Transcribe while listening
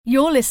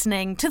You're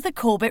listening to the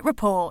Corbett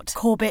Report.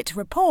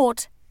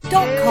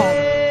 CorbettReport.com.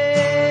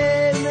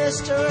 Hey,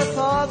 Mr.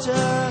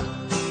 Reporter,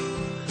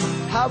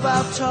 how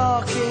about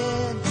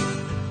talking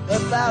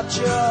about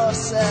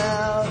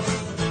yourself?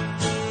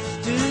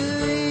 Do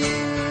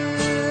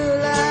you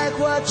like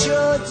what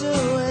you're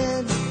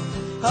doing,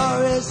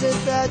 or is it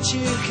that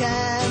you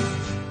can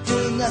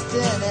do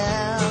nothing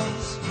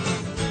else?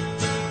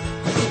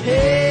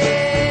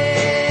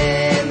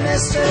 Hey,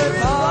 Mr.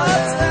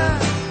 Reporter,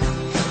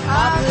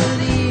 I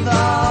believe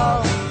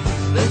all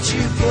that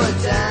you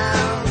put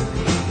down.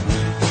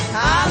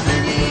 I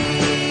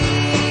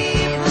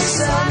believe the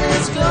sun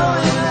is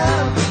going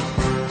up,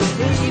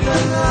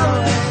 even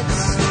though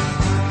it's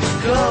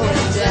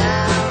going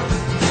down.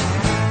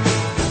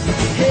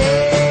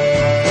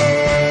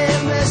 Hey,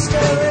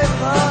 Mr.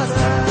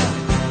 Reporter,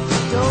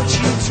 don't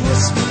you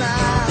twist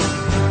my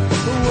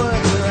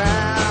words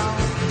around.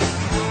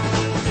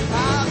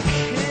 I'll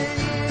kill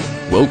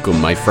you. Welcome,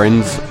 my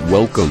friends.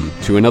 Welcome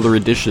to another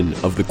edition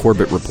of the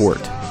Corbett Report.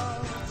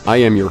 I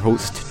am your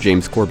host,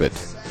 James Corbett,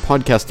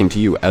 podcasting to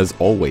you as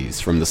always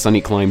from the sunny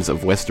climes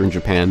of Western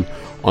Japan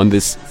on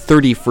this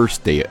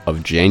 31st day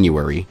of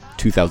January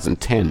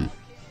 2010.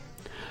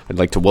 I'd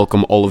like to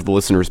welcome all of the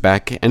listeners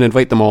back and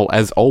invite them all,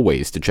 as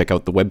always, to check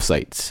out the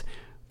websites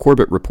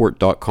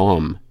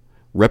CorbettReport.com,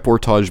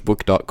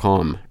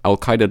 ReportageBook.com,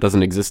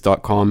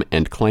 AlQaedaDoesn'tExist.com,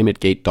 and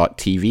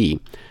ClimateGate.tv,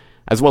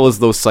 as well as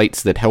those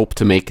sites that help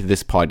to make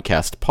this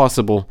podcast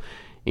possible,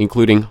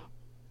 including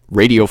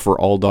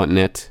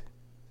RadioForAll.net,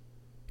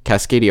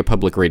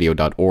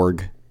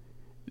 CascadiaPublicRadio.org,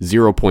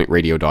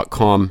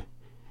 ZeroPointRadio.com,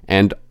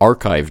 and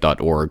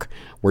Archive.org,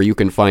 where you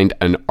can find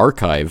an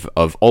archive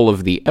of all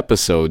of the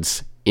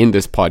episodes in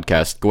this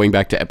podcast going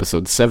back to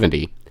episode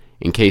 70,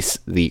 in case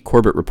the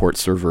Corbett Report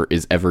server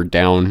is ever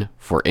down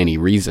for any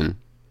reason.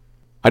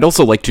 I'd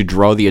also like to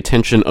draw the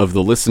attention of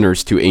the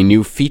listeners to a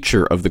new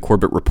feature of the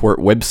Corbett Report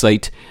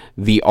website,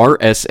 the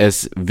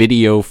RSS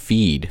video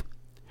feed.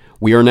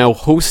 We are now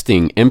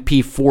hosting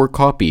MP4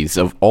 copies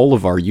of all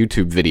of our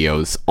YouTube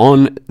videos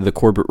on the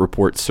Corbett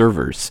Report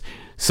servers,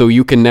 so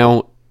you can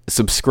now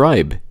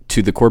subscribe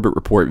to the Corbett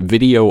Report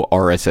video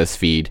RSS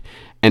feed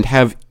and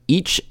have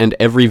each and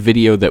every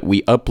video that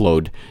we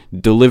upload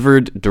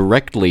delivered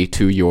directly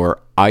to your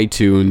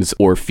iTunes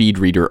or feed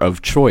reader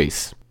of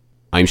choice.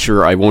 I'm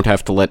sure I won't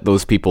have to let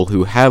those people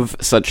who have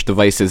such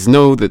devices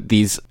know that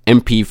these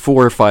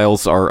MP4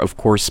 files are, of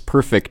course,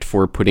 perfect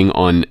for putting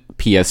on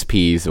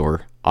PSPs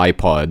or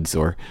iPods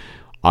or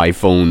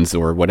iPhones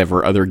or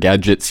whatever other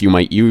gadgets you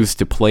might use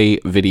to play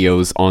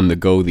videos on the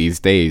go these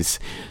days.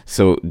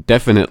 So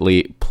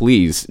definitely,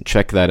 please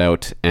check that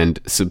out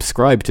and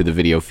subscribe to the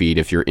video feed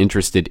if you're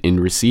interested in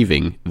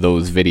receiving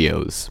those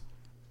videos.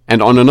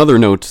 And on another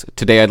note,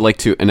 today I'd like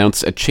to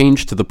announce a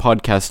change to the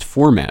podcast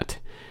format.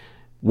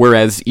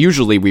 Whereas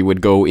usually we would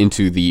go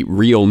into the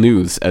real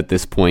news at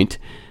this point,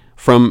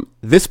 from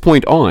this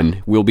point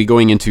on, we'll be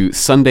going into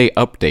Sunday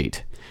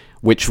Update,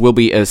 which will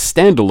be a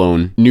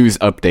standalone news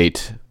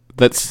update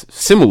that's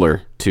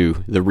similar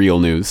to the real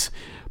news,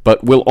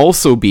 but will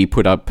also be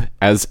put up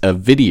as a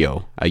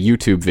video, a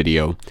YouTube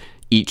video,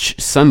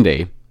 each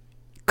Sunday,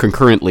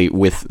 concurrently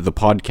with the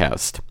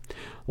podcast.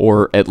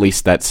 Or at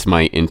least that's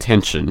my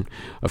intention.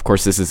 Of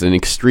course, this is an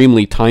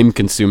extremely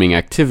time-consuming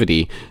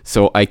activity,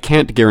 so I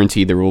can't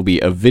guarantee there will be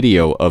a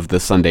video of the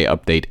Sunday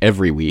update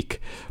every week,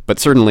 but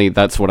certainly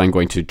that's what I'm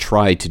going to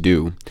try to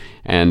do.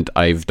 And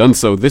I've done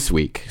so this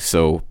week,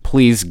 so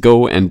please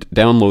go and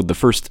download the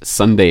first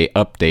Sunday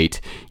update,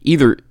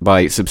 either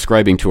by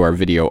subscribing to our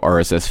video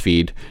RSS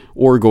feed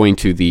or going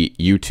to the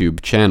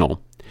YouTube channel.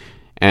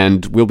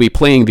 And we'll be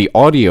playing the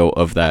audio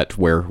of that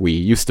where we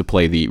used to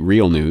play the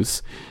real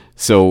news.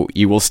 So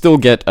you will still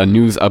get a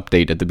news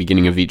update at the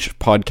beginning of each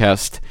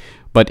podcast,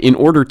 but in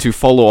order to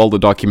follow all the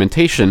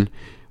documentation,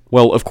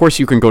 well, of course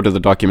you can go to the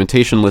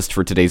documentation list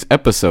for today's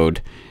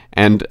episode,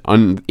 and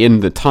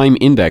in the time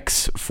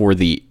index for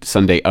the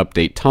Sunday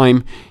update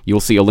time, you'll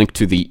see a link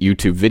to the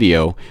YouTube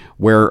video,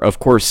 where, of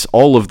course,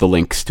 all of the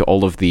links to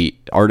all of the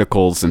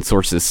articles and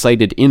sources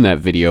cited in that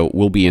video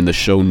will be in the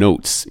show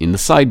notes in the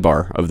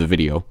sidebar of the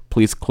video.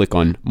 Please click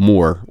on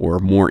More or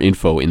More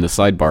Info in the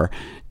sidebar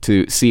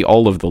to see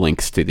all of the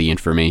links to the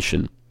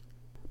information.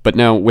 But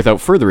now, without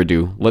further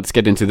ado, let's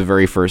get into the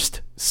very first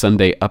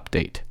Sunday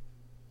update.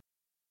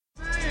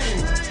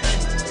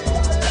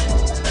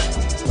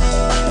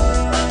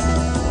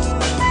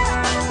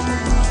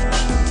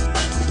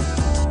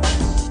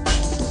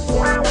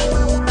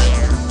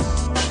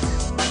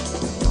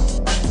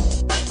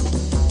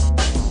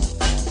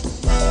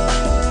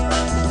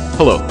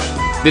 Hello,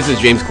 this is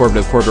James Corbett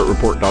of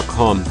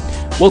CorbettReport.com.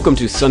 Welcome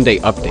to Sunday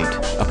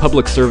Update, a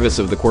public service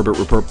of the Corbett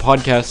Report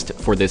podcast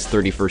for this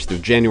 31st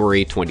of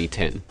January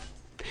 2010.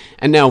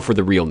 And now for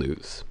the real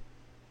news.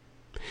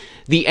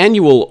 The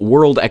annual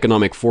World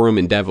Economic Forum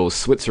in Davos,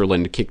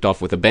 Switzerland kicked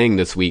off with a bang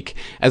this week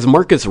as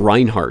Marcus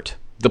Reinhardt,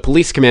 the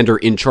police commander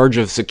in charge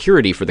of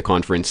security for the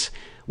conference,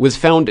 was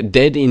found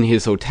dead in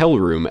his hotel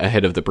room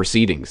ahead of the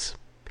proceedings.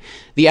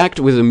 The act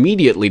was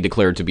immediately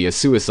declared to be a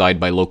suicide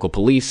by local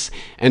police,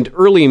 and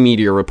early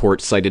media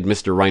reports cited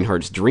Mr.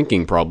 Reinhardt's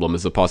drinking problem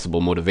as a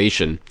possible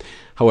motivation.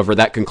 However,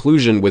 that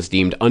conclusion was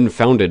deemed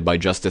unfounded by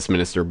Justice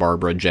Minister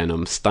Barbara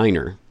Janum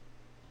Steiner.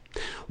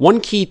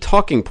 One key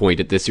talking point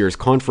at this year's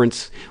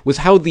conference was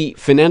how the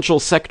financial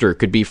sector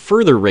could be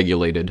further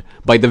regulated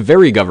by the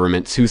very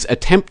governments whose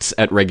attempts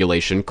at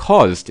regulation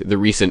caused the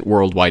recent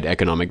worldwide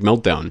economic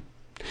meltdown.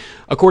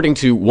 According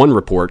to one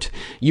report,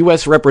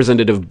 U.S.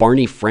 Representative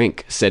Barney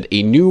Frank said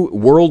a new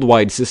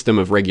worldwide system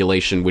of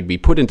regulation would be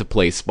put into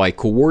place by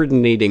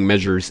coordinating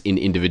measures in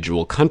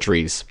individual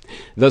countries,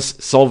 thus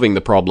solving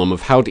the problem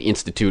of how to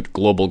institute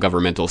global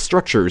governmental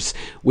structures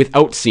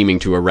without seeming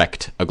to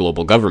erect a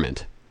global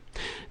government.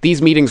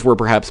 These meetings were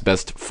perhaps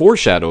best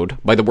foreshadowed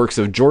by the works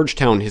of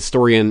Georgetown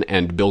historian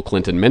and Bill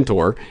Clinton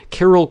mentor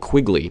Carroll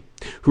Quigley,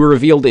 who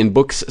revealed in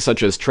books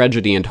such as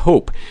Tragedy and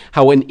Hope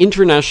how an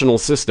international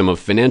system of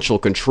financial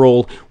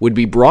control would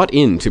be brought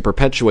in to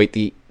perpetuate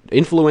the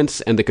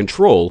influence and the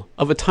control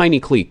of a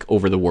tiny clique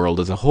over the world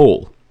as a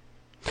whole.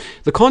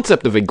 The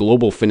concept of a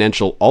global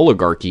financial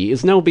oligarchy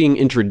is now being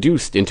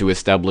introduced into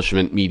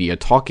establishment media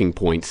talking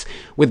points,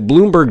 with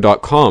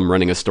Bloomberg.com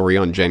running a story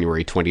on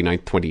January 29,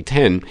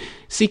 2010,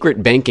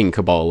 Secret Banking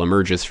Cabal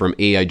Emerges from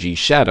AIG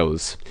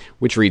Shadows,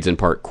 which reads in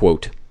part,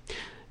 quote,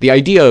 "The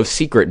idea of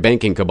secret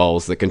banking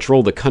cabals that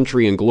control the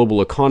country and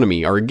global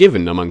economy are a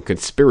given among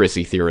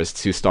conspiracy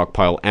theorists who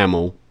stockpile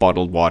ammo,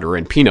 bottled water,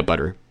 and peanut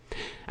butter.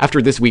 After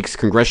this week's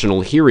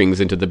congressional hearings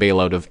into the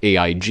bailout of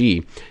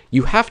AIG,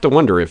 you have to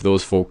wonder if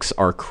those folks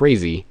are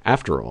crazy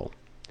after all.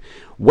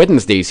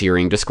 Wednesday's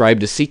hearing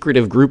described a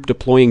secretive group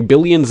deploying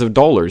billions of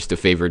dollars to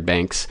favored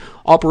banks,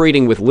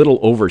 operating with little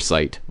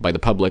oversight by the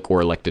public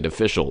or elected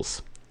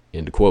officials."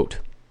 End quote.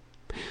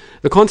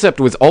 The concept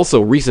was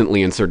also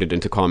recently inserted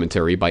into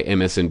commentary by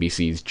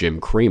MSNBC's Jim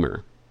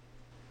Cramer.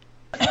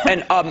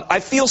 And I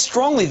feel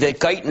strongly that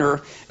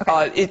Geithner,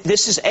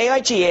 this is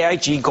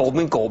AIG,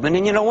 Goldman,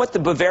 and you know what? The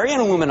Bavarian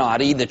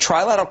Illuminati, the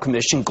Trilateral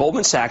Commission,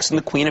 Goldman Sachs, and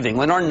the Queen of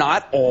England are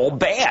not all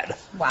bad.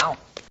 Wow.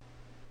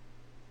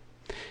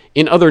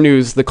 In other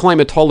news, the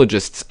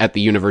climatologists at the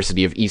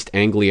University of East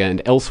Anglia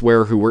and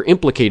elsewhere who were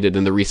implicated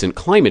in the recent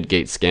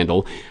ClimateGate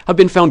scandal have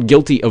been found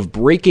guilty of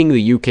breaking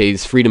the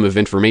UK's Freedom of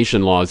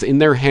Information laws in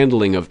their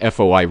handling of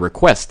FOI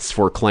requests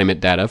for climate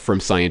data from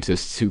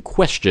scientists who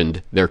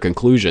questioned their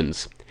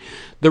conclusions.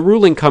 The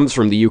ruling comes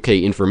from the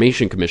UK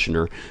Information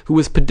Commissioner, who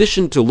was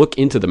petitioned to look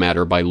into the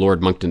matter by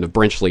Lord Monckton of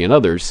Brenchley and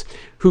others,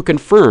 who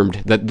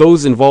confirmed that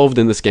those involved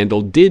in the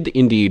scandal did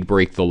indeed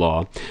break the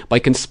law by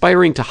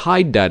conspiring to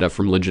hide data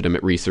from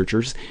legitimate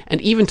researchers and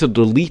even to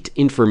delete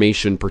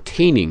information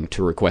pertaining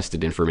to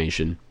requested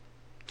information.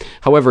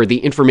 However, the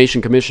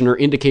Information Commissioner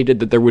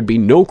indicated that there would be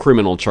no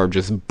criminal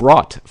charges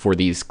brought for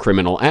these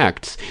criminal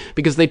acts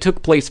because they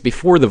took place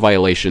before the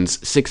violation's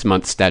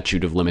 6-month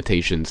statute of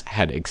limitations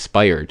had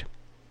expired.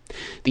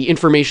 The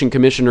Information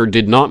Commissioner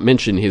did not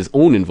mention his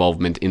own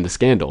involvement in the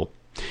scandal.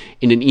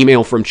 In an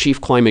email from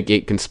Chief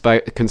ClimateGate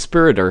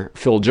conspirator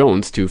Phil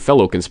Jones to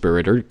fellow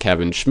conspirator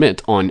Kevin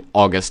Schmidt on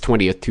August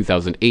 20th,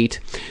 2008,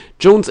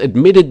 Jones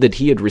admitted that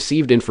he had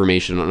received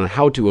information on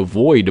how to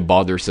avoid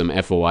bothersome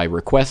FOI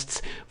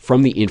requests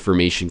from the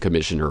Information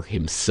Commissioner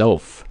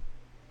himself.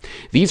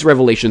 These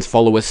revelations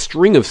follow a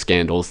string of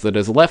scandals that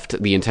has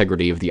left the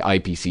integrity of the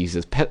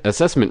IPCC's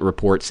assessment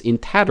reports in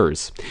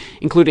tatters,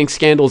 including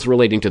scandals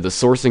relating to the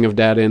sourcing of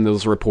data in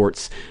those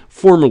reports,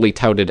 formerly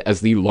touted as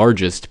the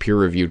largest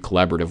peer-reviewed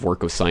collaborative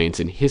work of science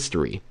in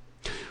history.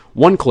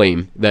 One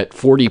claim that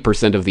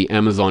 40% of the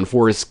Amazon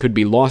forest could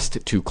be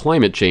lost to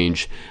climate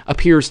change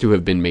appears to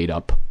have been made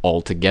up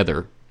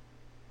altogether.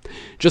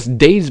 Just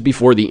days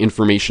before the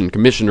Information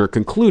Commissioner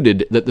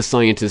concluded that the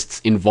scientists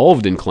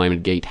involved in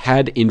ClimateGate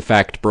had in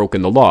fact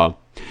broken the law,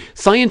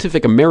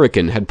 Scientific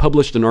American had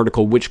published an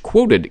article which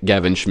quoted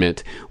Gavin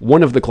Schmidt,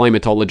 one of the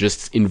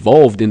climatologists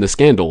involved in the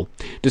scandal,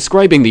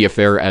 describing the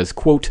affair as,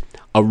 quote,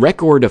 "a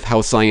record of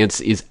how science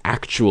is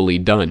actually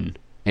done,"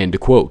 end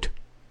quote.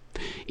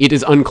 It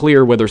is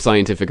unclear whether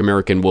Scientific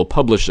American will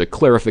publish a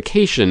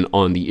clarification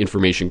on the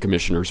Information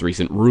Commissioner's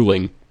recent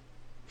ruling.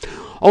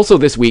 Also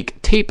this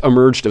week, tape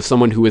emerged of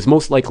someone who is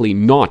most likely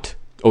not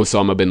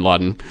Osama bin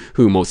Laden,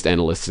 who most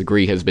analysts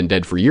agree has been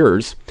dead for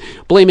years,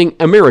 blaming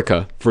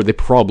America for the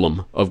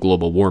problem of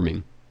global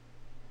warming.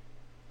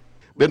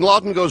 Bin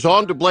Laden goes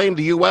on to blame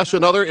the U.S.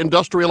 and other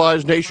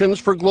industrialized nations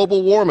for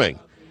global warming.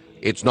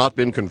 It's not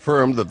been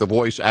confirmed that the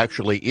voice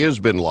actually is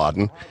bin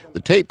Laden.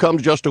 The tape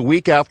comes just a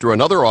week after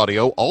another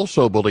audio,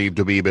 also believed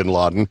to be bin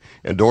Laden,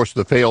 endorsed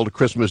the failed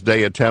Christmas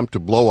Day attempt to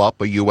blow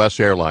up a U.S.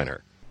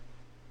 airliner.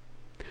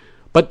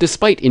 But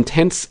despite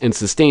intense and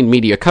sustained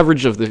media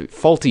coverage of the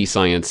faulty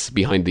science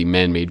behind the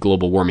man-made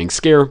global warming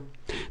scare,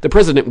 the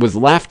president was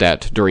laughed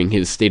at during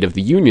his State of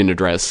the Union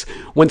address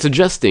when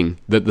suggesting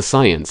that the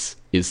science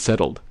is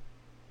settled.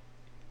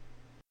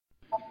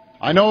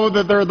 I know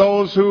that there are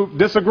those who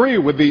disagree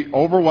with the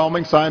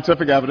overwhelming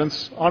scientific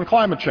evidence on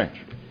climate change.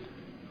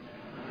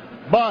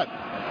 But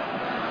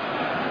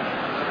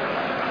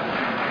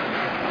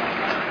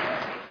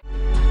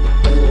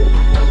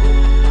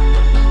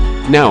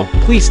Now,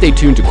 please stay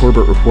tuned to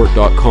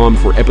CorbettReport.com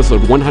for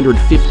episode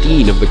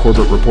 115 of the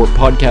Corbett Report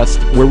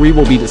podcast, where we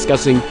will be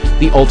discussing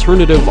the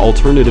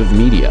alternative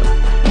media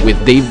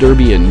with Dave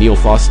Derby and Neil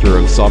Foster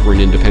of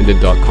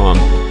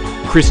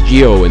SovereignIndependent.com, Chris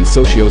Gio and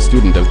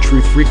socio-student of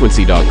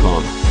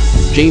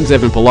TruthFrequency.com, James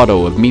Evan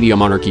Pilato of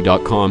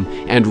MediaMonarchy.com,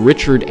 and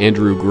Richard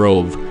Andrew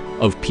Grove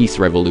of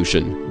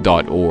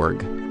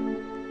PeaceRevolution.org.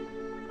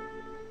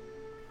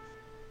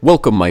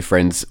 Welcome, my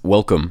friends.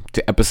 Welcome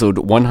to episode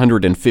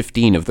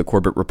 115 of the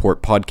Corbett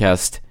Report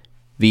podcast,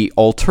 the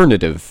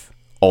alternative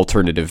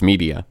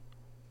media.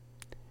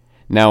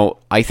 Now,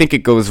 I think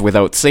it goes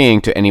without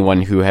saying to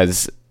anyone who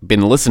has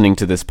been listening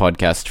to this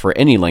podcast for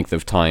any length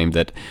of time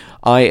that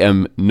I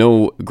am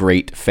no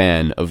great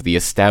fan of the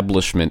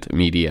establishment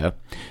media,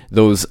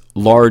 those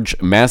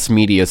large mass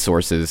media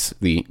sources,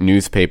 the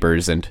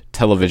newspapers and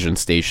television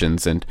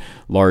stations and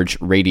large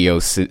radio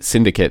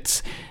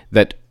syndicates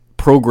that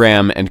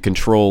program and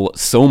control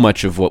so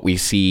much of what we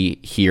see,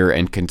 hear,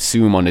 and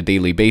consume on a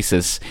daily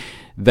basis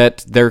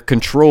that their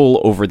control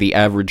over the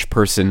average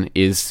person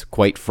is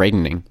quite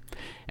frightening.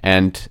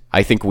 And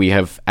I think we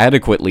have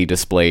adequately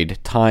displayed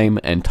time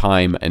and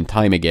time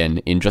again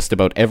in just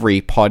about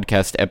every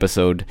podcast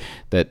episode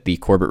that the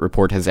Corbett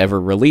Report has ever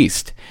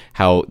released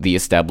how the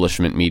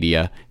establishment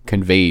media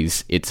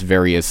conveys its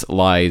various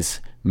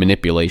lies,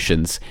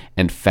 manipulations,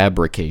 and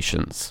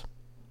fabrications.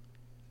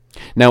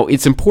 Now,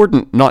 it's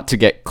important not to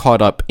get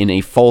caught up in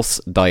a false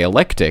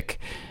dialectic,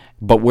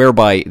 but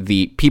whereby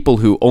the people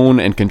who own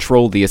and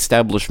control the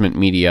establishment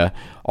media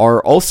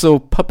are also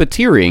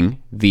puppeteering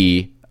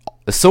the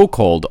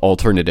so-called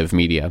alternative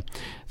media.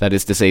 That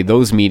is to say,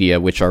 those media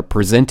which are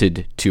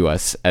presented to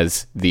us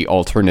as the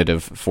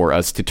alternative for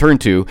us to turn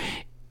to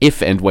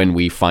if and when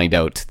we find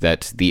out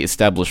that the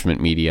establishment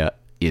media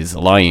is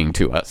lying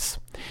to us.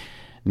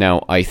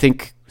 Now, I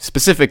think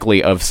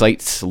specifically of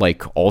sites like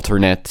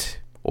Alternet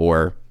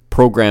or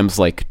programs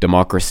like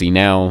Democracy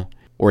Now!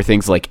 Or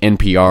things like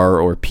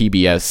NPR or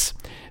PBS,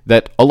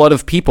 that a lot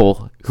of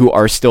people who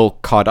are still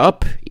caught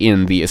up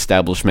in the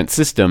establishment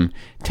system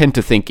tend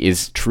to think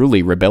is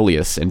truly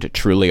rebellious and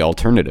truly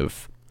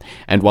alternative.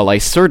 And while I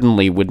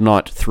certainly would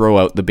not throw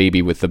out the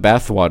baby with the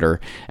bathwater,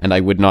 and I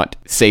would not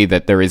say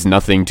that there is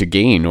nothing to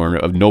gain or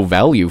of no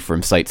value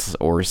from sites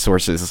or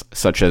sources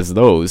such as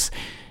those,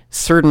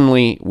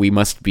 certainly we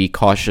must be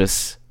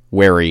cautious,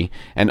 wary,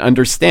 and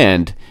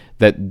understand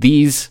that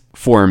these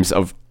forms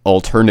of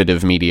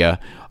alternative media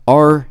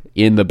are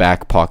in the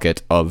back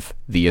pocket of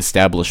the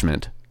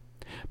establishment.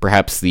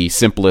 Perhaps the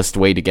simplest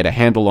way to get a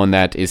handle on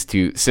that is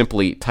to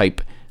simply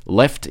type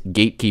Left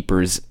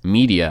Gatekeepers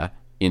Media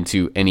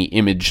into any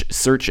image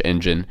search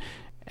engine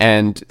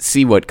and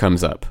see what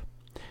comes up.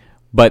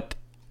 But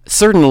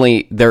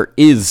certainly there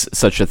is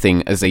such a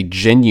thing as a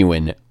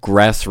genuine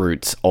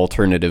grassroots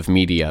alternative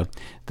media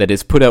that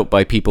is put out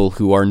by people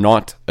who are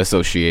not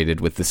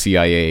associated with the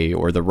CIA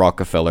or the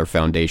Rockefeller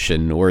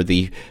Foundation or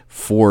the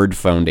Ford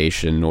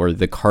Foundation or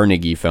the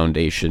Carnegie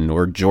Foundation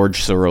or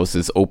George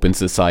Soros's Open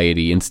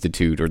Society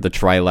Institute or the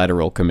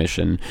Trilateral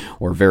Commission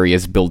or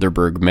various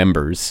Bilderberg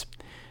members.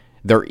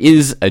 There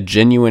is a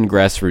genuine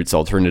grassroots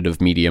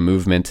alternative media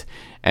movement,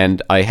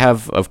 and I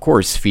have, of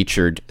course,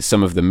 featured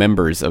some of the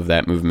members of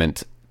that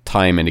movement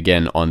time and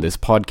again on this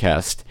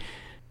podcast.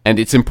 And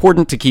it's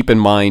important to keep in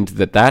mind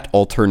that that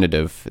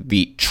alternative,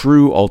 the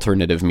true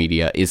alternative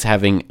media, is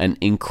having an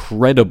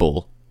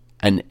incredibly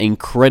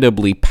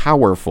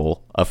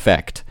powerful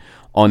effect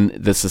on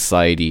the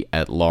society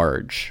at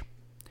large.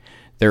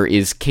 There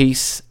is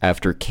case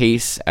after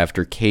case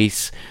after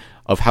case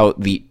of how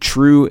the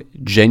true,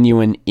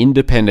 genuine,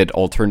 independent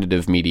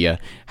alternative media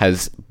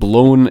has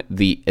blown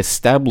the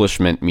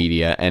establishment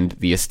media and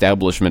the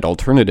establishment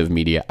alternative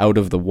media out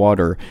of the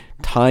water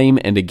time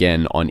and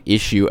again on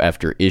issue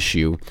after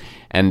issue.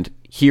 And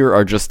here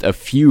are just a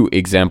few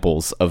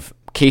examples of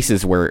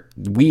cases where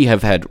we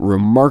have had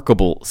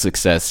remarkable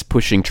success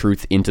pushing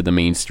truth into the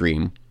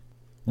mainstream.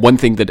 One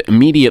thing that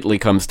immediately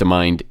comes to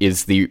mind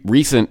is the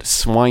recent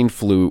swine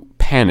flu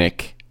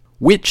panic,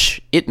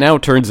 which, it now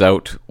turns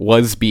out,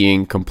 was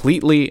being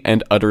completely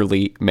and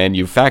utterly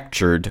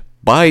manufactured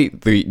by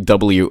the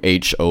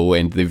WHO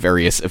and the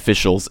various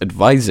officials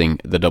advising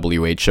the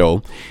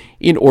WHO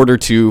in order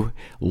to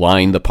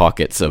line the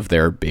pockets of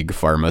their big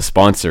pharma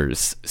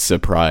sponsors.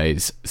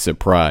 Surprise,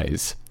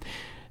 surprise.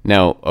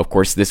 Now, of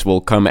course, this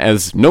will come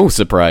as no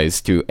surprise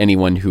to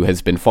anyone who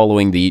has been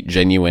following the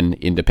genuine,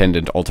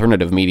 independent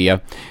alternative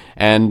media,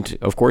 and,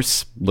 of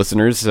course,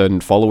 listeners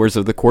and followers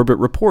of the Corbett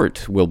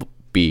Report will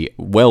be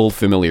well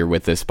familiar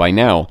with this by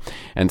now,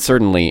 and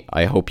certainly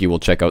I hope you will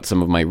check out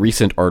some of my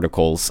recent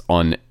articles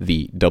on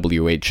the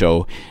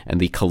WHO and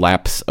the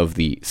collapse of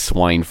the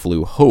swine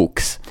flu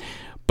hoax.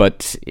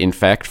 But in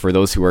fact, for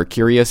those who are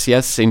curious,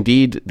 yes,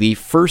 indeed, the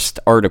first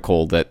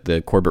article that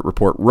the Corbett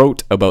Report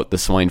wrote about the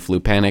swine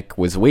flu panic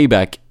was way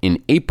back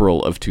in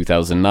April of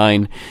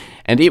 2009,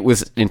 and it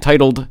was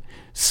entitled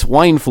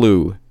Swine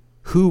Flu,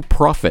 Who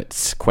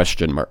Profits?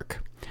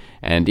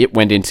 And it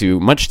went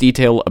into much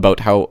detail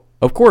about how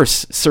Of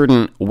course,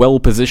 certain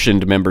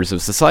well-positioned members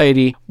of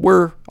society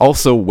were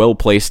also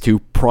well-placed to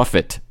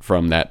profit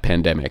from that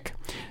pandemic.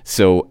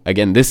 So,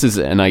 again, this is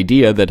an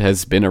idea that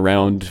has been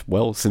around,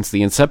 well, since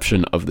the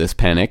inception of this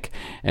panic,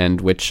 and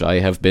which I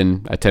have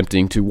been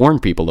attempting to warn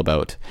people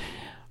about.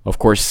 Of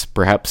course,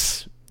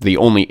 perhaps the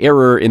only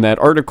error in that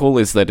article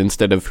is that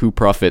instead of who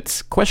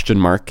profits ?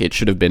 It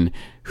should have been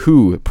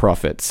who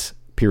profits,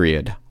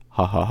 period.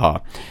 Ha ha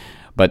ha.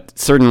 But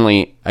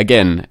certainly,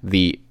 again,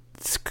 the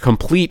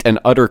complete and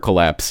utter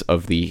collapse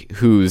of the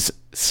WHO's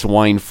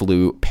swine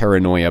flu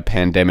paranoia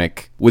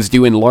pandemic was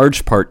due in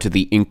large part to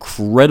the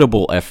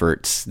incredible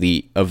efforts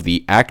of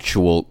the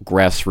actual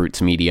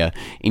grassroots media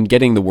in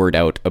getting the word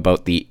out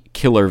about the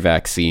killer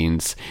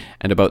vaccines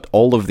and about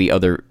all of the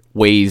other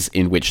ways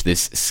in which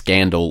this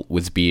scandal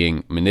was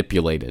being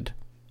manipulated.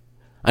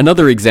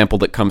 Another example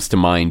that comes to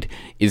mind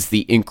is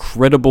the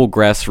incredible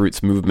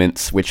grassroots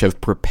movements which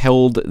have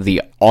propelled the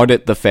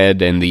audit the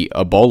Fed and the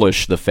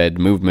abolish the Fed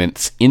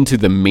movements into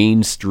the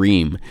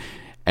mainstream.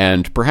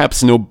 And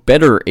perhaps no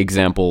better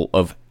example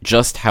of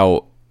just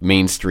how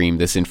mainstream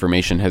this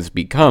information has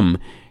become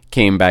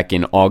came back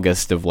in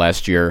August of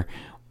last year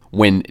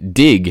when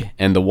Dig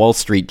and the Wall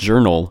Street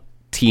Journal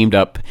teamed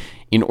up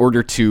in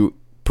order to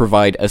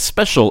provide a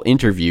special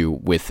interview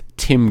with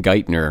Tim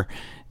Geithner,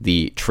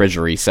 the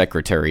Treasury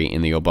Secretary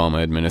in the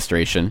Obama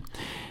administration.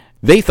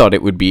 They thought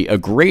it would be a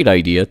great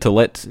idea to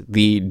let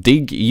the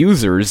Dig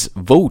users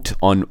vote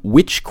on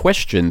which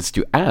questions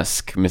to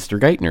ask Mr.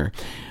 Geithner.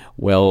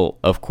 Well,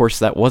 of course,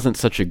 that wasn't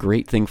such a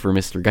great thing for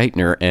Mr.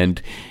 Geithner,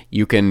 and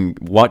you can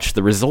watch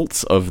the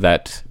results of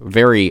that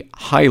very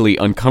highly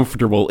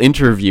uncomfortable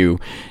interview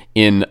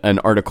in an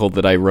article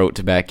that I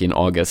wrote back in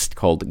August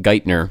called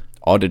Geithner,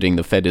 Auditing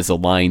the Fed is a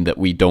Line That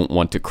We Don't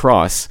Want to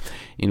Cross,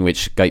 in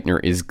which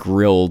Geithner is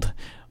grilled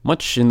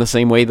much in the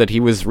same way that he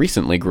was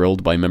recently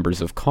grilled by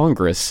members of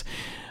Congress.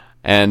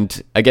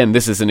 And again,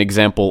 this is an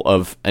example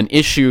of an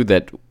issue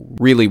that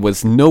really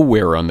was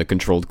nowhere on the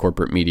controlled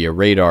corporate media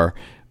radar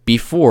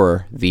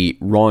before the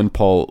Ron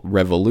Paul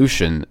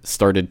revolution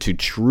started to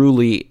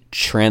truly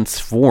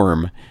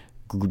transform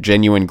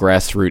genuine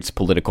grassroots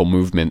political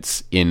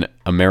movements in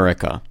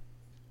America.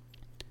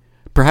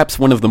 Perhaps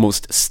one of the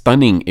most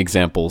stunning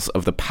examples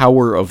of the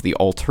power of the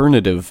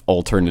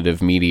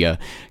alternative media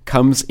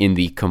comes in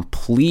the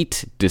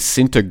complete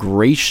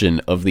disintegration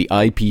of the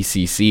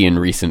IPCC in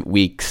recent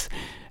weeks.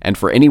 And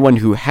for anyone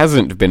who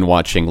hasn't been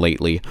watching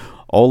lately,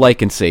 all I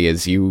can say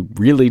is you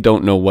really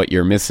don't know what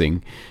you're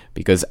missing,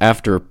 because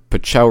after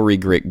Pachauri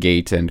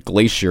Gate and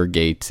Glacier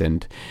Gate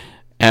and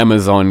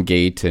Amazon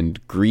Gate and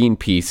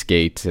Greenpeace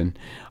Gate, and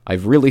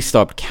I've really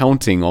stopped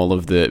counting all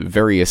of the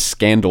various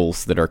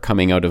scandals that are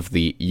coming out of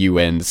the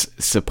UN's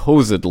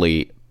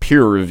supposedly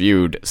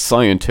peer-reviewed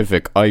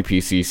scientific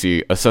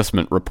IPCC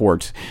assessment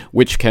report,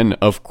 which can,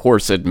 of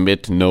course,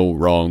 admit no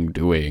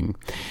wrongdoing.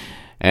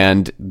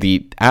 And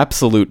the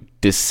absolute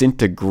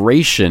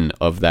disintegration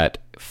of that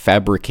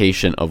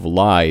fabrication of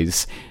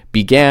lies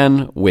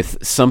began with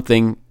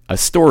a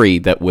story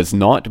that was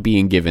not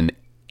being given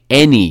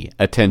any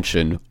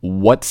attention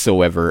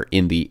whatsoever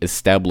in the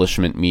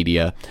establishment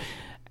media,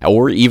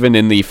 or even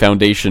in the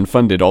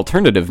foundation-funded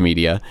alternative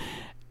media,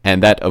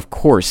 and that, of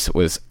course,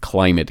 was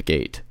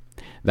ClimateGate.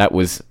 That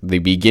was the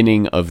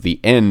beginning of the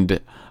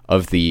end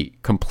of the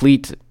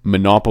complete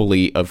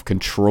monopoly of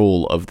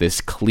control of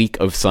this clique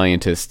of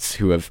scientists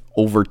who have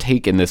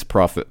overtaken this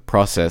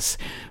process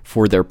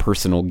for their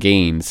personal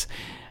gains.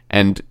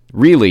 And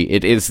really,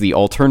 it is the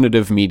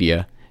alternative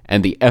media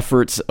and the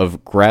efforts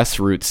of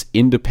grassroots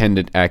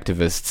independent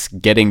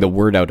activists getting the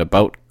word out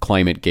about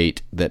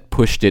ClimateGate that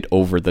pushed it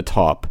over the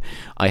top.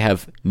 I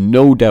have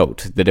no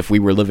doubt that if we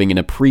were living in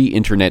a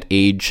pre-internet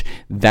age,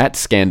 that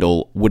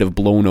scandal would have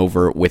blown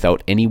over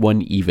without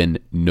anyone even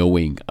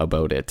knowing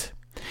about it.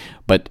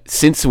 But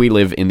since we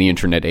live in the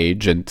internet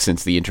age, and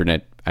since the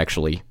internet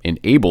actually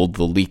enabled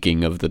the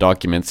leaking of the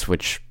documents,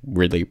 which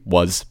really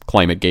was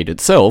ClimateGate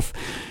itself,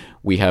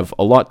 we have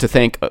a lot to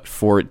thank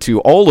for to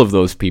all of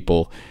those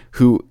people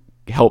who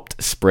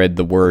helped spread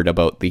the word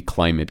about the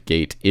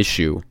ClimateGate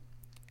issue.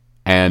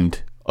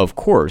 And, of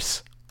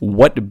course,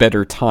 what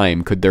better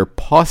time could there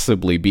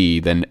possibly be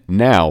than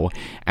now,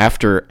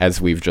 after,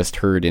 as we've just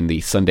heard in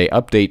the Sunday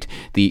update,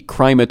 the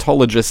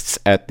crimatologists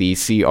at the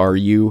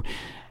CRU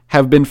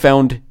have been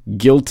found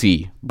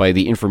guilty by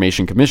the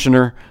Information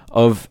Commissioner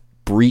of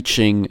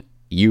breaching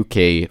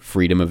UK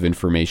Freedom of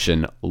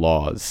Information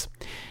laws.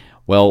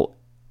 Well,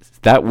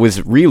 that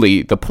was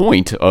really the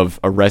point of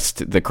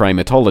Arrest the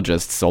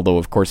Crimatologists, although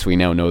of course we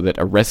now know that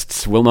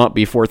arrests will not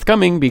be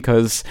forthcoming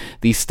because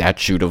the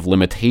statute of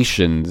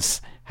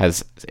limitations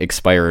has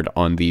expired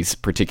on these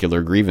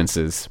particular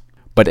grievances.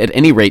 But at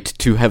any rate,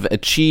 to have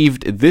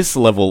achieved this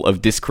level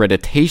of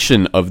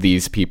discreditation of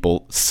these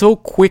people so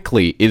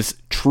quickly is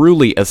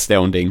truly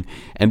astounding,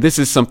 and this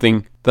is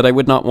something that I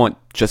would not want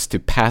just to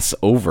pass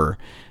over.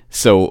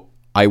 So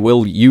I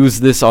will use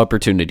this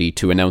opportunity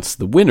to announce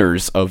the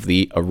winners of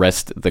the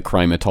Arrest the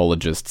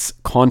Crimatologists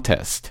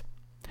contest.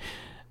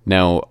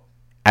 Now,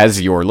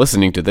 As you're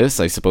listening to this,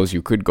 I suppose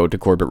you could go to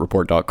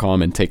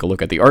corbettreport.com and take a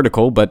look at the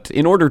article, but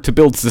in order to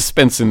build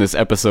suspense in this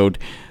episode,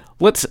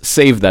 let's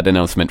save that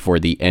announcement for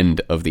the end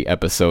of the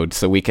episode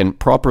so we can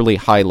properly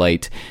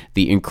highlight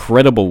the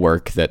incredible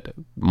work that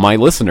my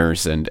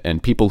listeners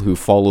and people who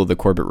follow the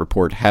Corbett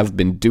Report have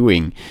been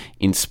doing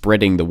in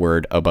spreading the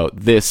word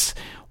about this,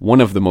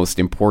 one of the most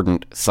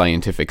important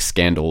scientific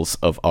scandals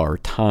of our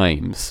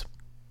times.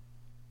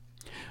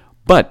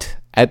 But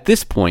at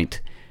this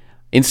point,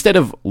 instead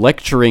of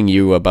lecturing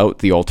you about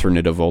the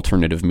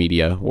alternative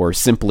media, or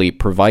simply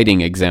providing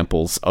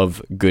examples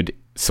of good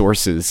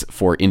sources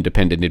for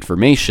independent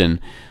information,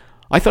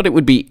 I thought it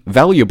would be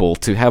valuable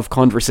to have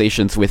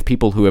conversations with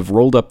people who have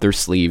rolled up their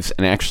sleeves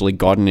and actually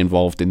gotten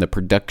involved in the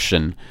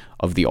production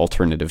of the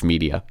alternative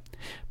media.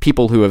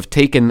 People who have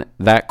taken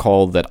that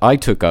call that I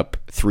took up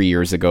 3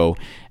 years ago,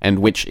 and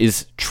which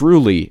is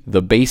truly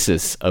the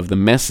basis of the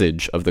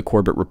message of the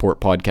Corbett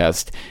Report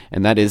podcast,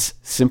 and that is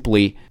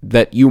simply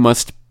that you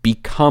must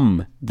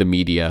become the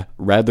media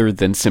rather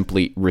than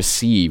simply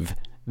receive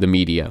the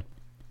media.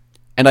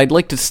 And I'd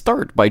like to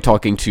start by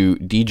talking to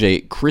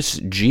DJ Chris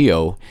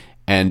Geo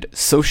and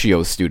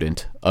socio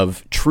student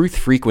of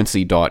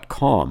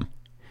truthfrequency.com.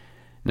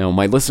 Now,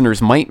 my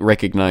listeners might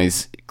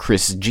recognize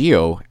Chris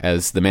Geo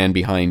as the man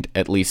behind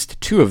at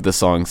least 2 of the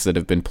songs that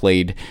have been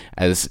played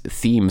as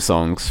theme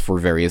songs for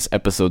various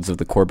episodes of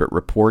the Corbett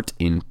Report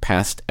in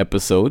past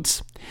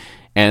episodes.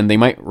 And they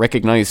might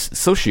recognize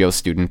socio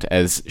student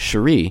as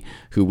Cherie,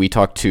 who we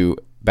talked to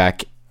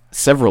back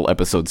several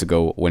episodes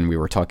ago when we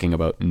were talking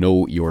about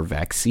Know Your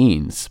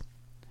Vaccines.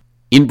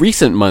 In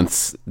recent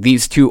months,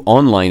 these 2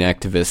 online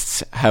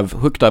activists have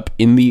hooked up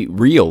in the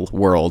real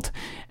world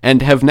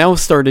and have now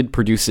started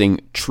producing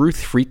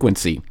Truth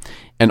Frequency,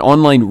 an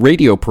online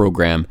radio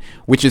program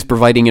which is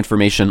providing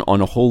information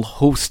on a whole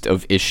host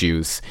of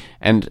issues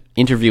and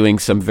interviewing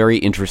some very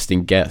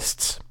interesting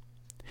guests.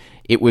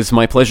 It was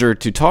my pleasure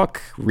to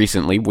talk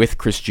recently with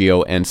Chris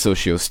Geo and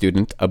socio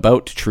student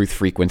about Truth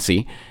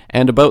Frequency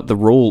and about the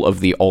role of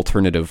the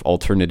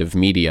alternative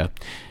media.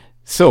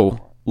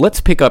 So,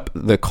 let's pick up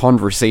the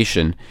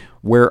conversation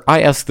where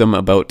I asked them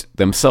about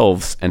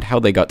themselves and how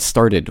they got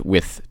started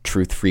with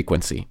Truth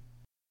Frequency.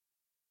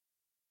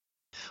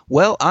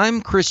 Well,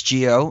 I'm Chris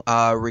Geo,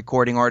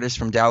 recording artist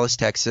from Dallas,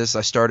 Texas.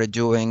 I started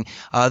doing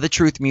the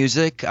truth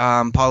music,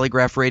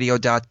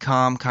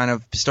 polygraphradio.com, kind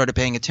of started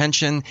paying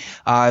attention.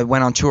 I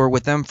went on tour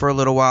with them for a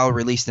little while,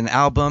 released an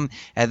album,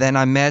 and then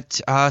I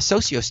met a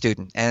socio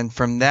student. And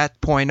from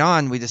that point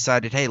on, we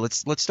decided, hey,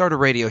 let's start a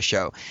radio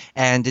show.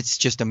 And it's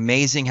just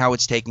amazing how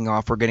it's taking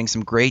off. We're getting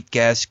some great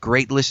guests,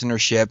 great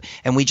listenership,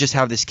 and we just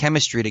have this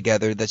chemistry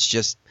together that's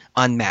just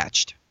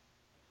unmatched.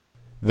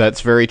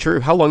 That's very true.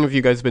 How long have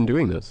you guys been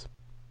doing this?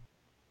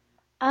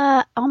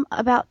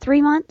 About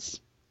 3 months.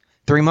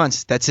 3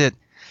 months, that's it.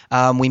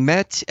 We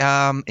met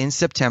in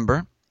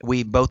September.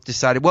 We both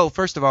decided, well,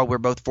 first of all, we're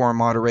both forum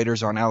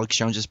moderators on Alex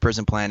Jones's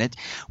Prison Planet.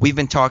 We've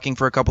been talking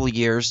for a couple of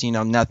years,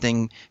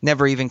 nothing,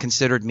 never even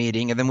considered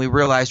meeting, and then we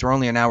realized we're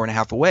only an hour and a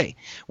half away.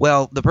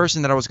 Well, the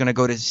person that I was going to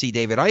go to see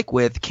David Icke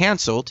with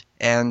canceled,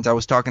 and I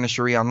was talking to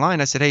Cherie online.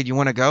 I said, hey, do you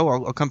want to go?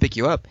 I'll come pick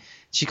you up.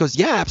 She goes,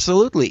 yeah,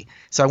 absolutely.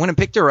 So I went and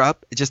picked her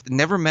up. Just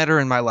never met her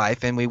in my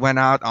life, and we went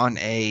out on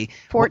a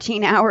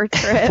 14-hour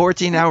trip.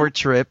 14-hour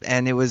trip,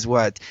 and it was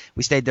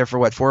we stayed there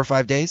for 4 or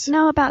 5 days?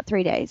 No, about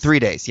 3 days. 3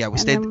 days, yeah.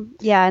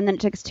 And then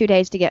it took us 2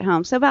 days to get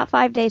home. So about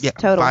 5 days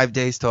total. 5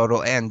 days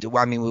total. And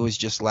I mean, it was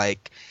just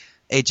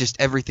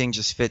everything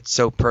just fit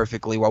so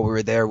perfectly while we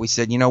were there. We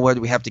said, you know what,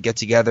 we have to get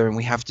together and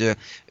we have to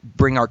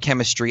bring our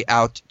chemistry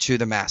out to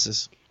the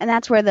masses. And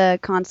that's where the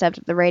concept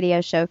of the radio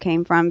show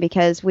came from,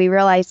 because we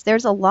realized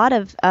there's a lot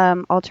of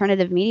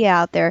alternative media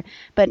out there,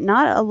 but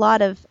not a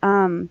lot of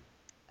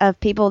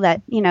people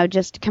that,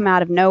 just come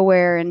out of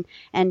nowhere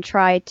and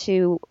try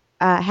to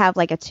have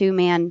like a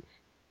 2-man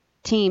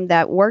team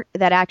that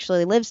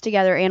actually lives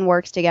together and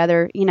works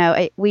together.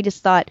 We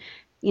just thought,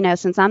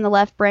 since I'm the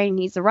left brain,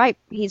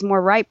 he's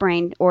more right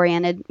brain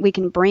oriented, we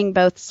can bring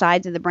both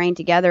sides of the brain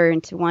together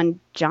into one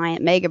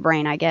giant mega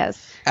brain, I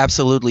guess.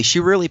 Absolutely. She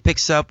really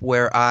picks up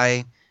where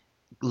I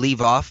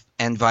leave off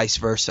and vice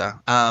versa.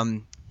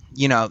 I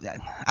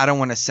don't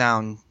want to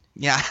sound,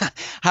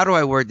 how do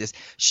I word this?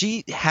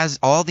 She has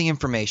all the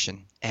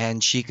information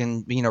and she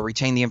can,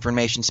 retain the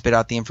information, spit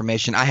out the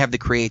information. I have the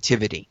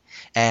creativity.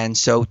 And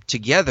so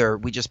together,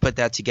 we just put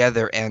that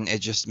together and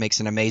it just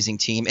makes an amazing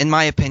team. In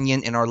my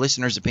opinion, in our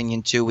listeners'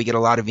 opinion too, we get a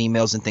lot of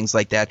emails and things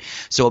like that.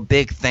 So a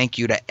big thank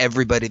you to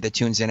everybody that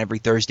tunes in every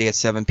Thursday at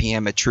 7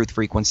 p.m. at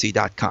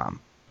truthfrequency.com.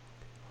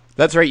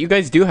 That's right. You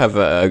guys do have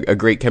a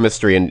great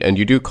chemistry, and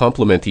you do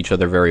complement each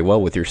other very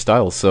well with your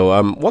styles.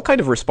 So what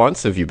kind of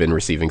response have you been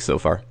receiving so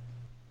far?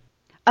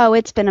 Oh,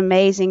 it's been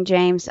amazing,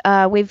 James.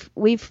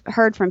 We've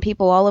heard from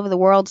people all over the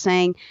world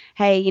saying,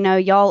 hey,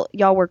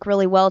 y'all work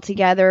really well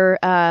together.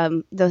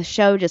 The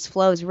show just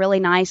flows really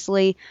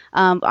nicely.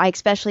 I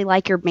especially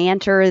like your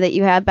banter that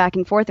you have back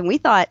and forth, and we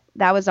thought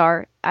that was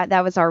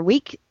our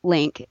weak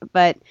link,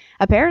 but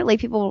apparently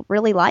people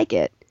really like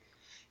it.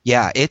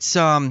 Yeah, it's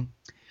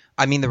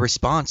I mean, the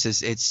response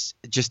it's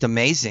just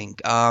amazing.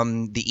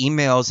 The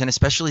emails and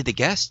especially the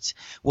guests.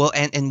 Well,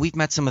 and we've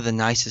met some of the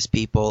nicest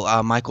people.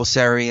 Michael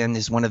Sarian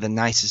is one of the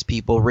nicest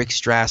people. Rick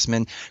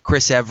Strassman,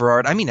 Chris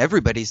Everard. I mean,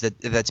 everybody's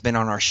that's been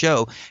on our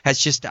show has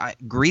just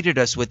greeted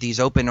us with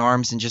these open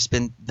arms and just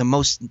been the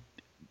most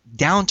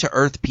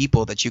down-to-earth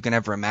people that you can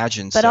ever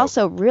imagine. But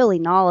also really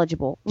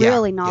knowledgeable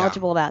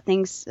about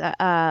things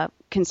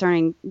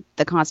concerning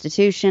the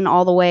Constitution,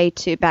 all the way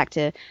back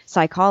to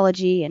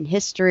psychology and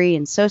history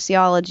and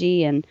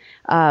sociology and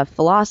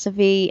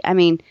philosophy. I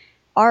mean,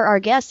 our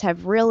guests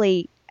have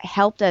really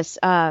helped us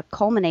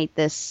culminate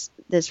this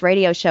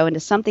radio show into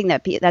something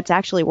that's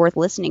actually worth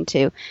listening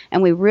to,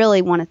 and we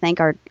really want to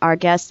thank our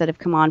guests that have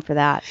come on for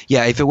that.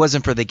 Yeah, if it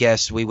wasn't for the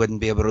guests, we wouldn't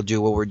be able to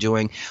do what we're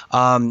doing.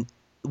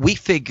 We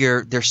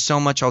figure there's so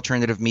much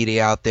alternative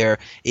media out there.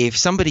 If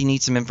somebody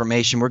needs some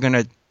information, we're going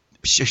to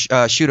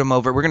shoot them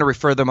over. We're going to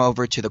refer them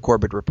over to the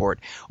Corbett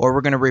Report, or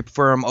we're going to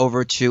refer them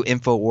over to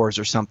InfoWars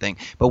or something.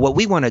 But what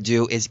we want to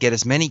do is get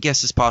as many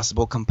guests as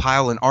possible,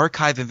 compile an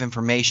archive of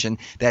information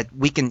that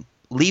we can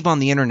leave on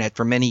the internet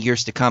for many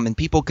years to come, and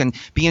people can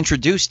be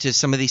introduced to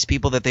some of these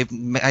people that they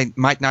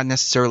might not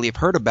necessarily have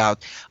heard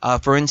about.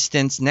 For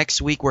instance,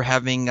 next week we're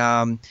having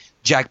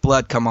Jack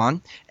Blood come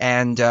on,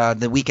 and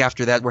the week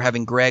after that we're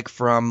having Greg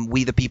from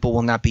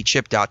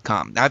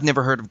WeThePeopleWillNotBeChip.com. I've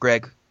never heard of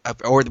Greg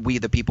or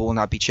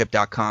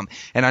WeThePeopleWillNotBeChip.com,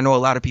 and I know a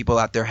lot of people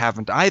out there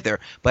haven't either,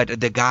 but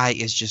the guy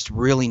is just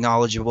really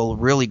knowledgeable,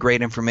 really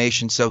great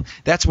information, so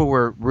that's what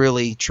we're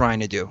really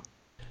trying to do.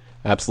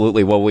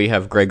 Absolutely. Well, we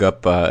have Greg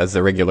up as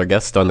a regular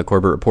guest on the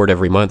Corbett Report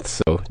every month,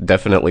 so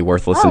definitely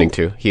worth listening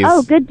to.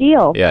 Good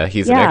deal. Yeah,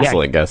 he's an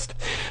excellent guest.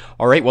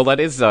 All right, well, that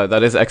is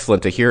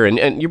excellent to hear,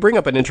 and you bring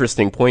up an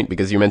interesting point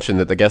because you mentioned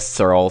that the guests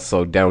are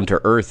also down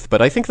to earth,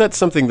 but I think that's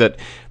something that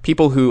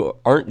people who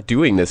aren't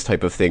doing this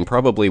type of thing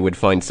probably would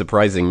find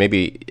surprising.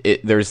 Maybe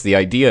there's the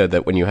idea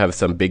that when you have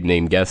some big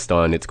name guest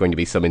on, it's going to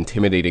be some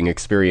intimidating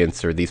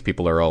experience, or these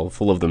people are all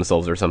full of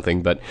themselves or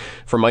something, but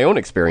from my own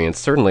experience,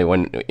 certainly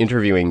when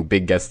interviewing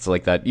big guests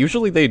like that,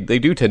 usually they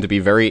do tend to be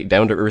very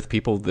down to earth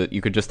people that you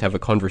could just have a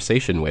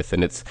conversation with,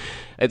 and it's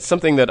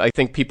something that I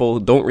think people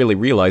don't really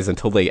realize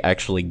until they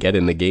actually get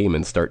in the game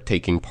and start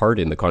taking part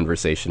in the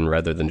conversation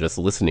rather than just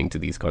listening to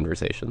these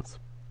conversations.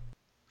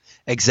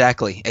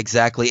 Exactly.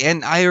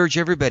 And I urge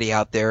everybody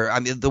out there, I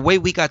mean, the way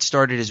we got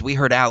started is we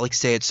heard Alex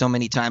say it so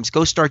many times,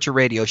 go start your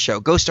radio show,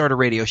 go start a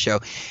radio show.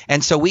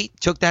 And so we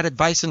took that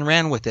advice and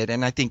ran with it.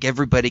 And I think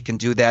everybody can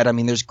do that. I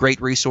mean, there's great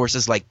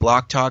resources like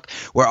Blog Talk,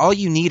 where all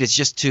you need is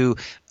just to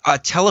a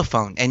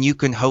telephone and you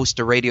can host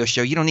a radio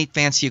show. You don't need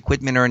fancy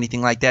equipment or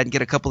anything like that, and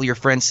get a couple of your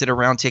friends, sit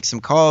around, take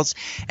some calls,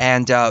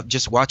 and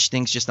just watch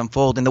things just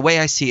unfold. And the way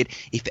I see it,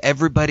 if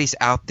everybody's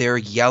out there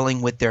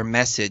yelling with their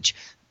message,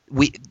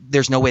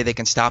 there's no way they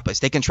can stop us.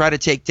 They can try to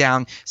take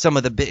down some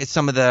of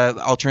the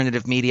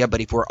alternative media,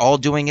 but if we're all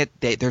doing it,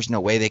 there's no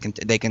way they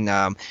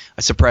can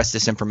suppress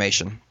this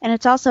information. And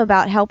it's also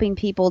about helping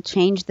people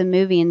change the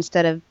movie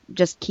instead of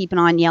just keeping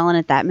on yelling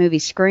at that movie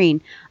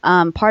screen.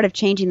 Part of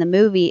changing the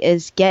movie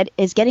is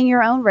getting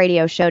your own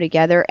radio show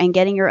together and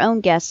getting your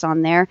own guests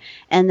on there,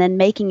 and then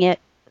making it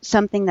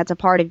something that's a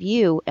part of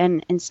you,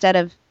 and instead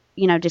of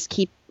just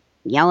keep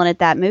yelling at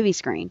that movie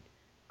screen.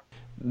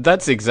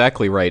 That's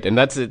exactly right, and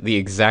that's the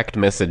exact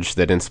message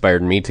that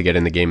inspired me to get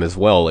in the game as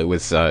well. It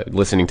was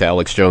listening to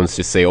Alex Jones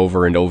just say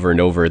over and over and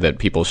over that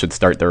people should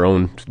start their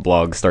own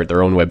blog, start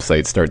their own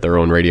website, start their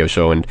own radio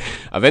show, and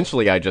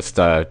eventually I just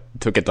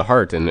took it to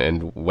heart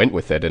and went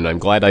with it, and I'm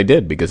glad I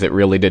did, because it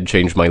really did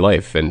change my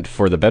life, and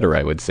for the better,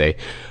 I would say.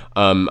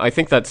 I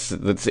think that's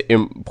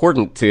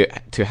important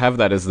to have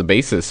that as the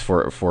basis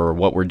for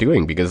what we're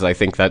doing, because I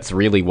think that's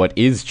really what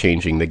is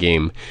changing the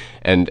game.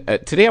 And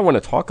today I want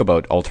to talk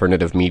about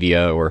alternative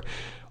media, or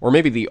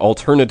maybe the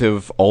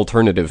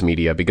alternative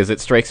media, because it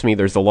strikes me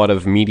there's a lot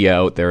of media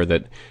out there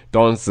that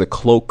dons the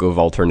cloak of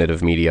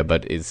alternative media,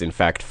 but is in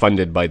fact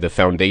funded by the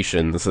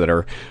foundations that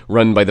are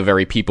run by the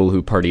very people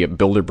who party at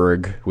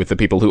Bilderberg with the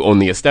people who own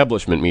the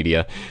establishment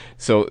media.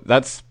 So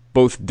that's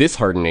both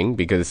disheartening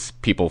because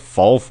people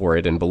fall for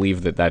it and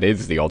believe that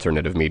is the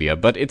alternative media,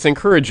 but it's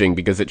encouraging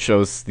because it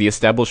shows the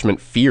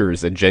establishment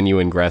fears a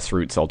genuine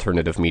grassroots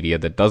alternative media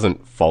that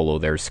doesn't follow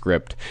their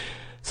script.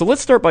 So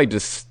let's start by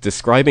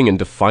describing and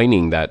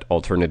defining that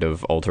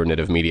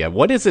alternative media.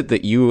 What is it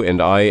that you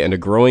and I and a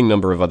growing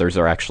number of others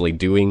are actually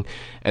doing,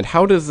 and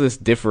how does this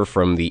differ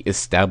from the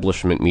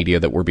establishment media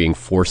that we're being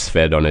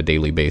force-fed on a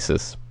daily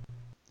basis?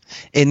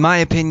 In my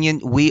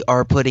opinion, we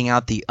are putting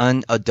out the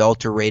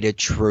unadulterated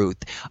truth,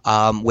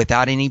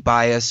 without any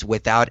bias,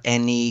 without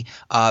any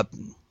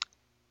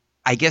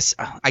I guess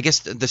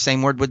the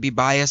same word would be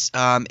bias,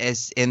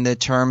 as in the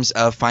terms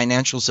of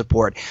financial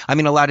support. I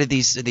mean, a lot of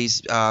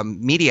these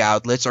media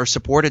outlets are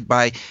supported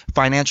by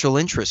financial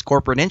interest,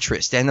 corporate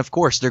interest, and of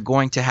course they're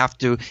going to have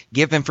to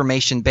give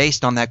information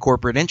based on that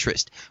corporate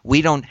interest.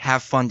 We don't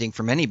have funding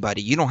from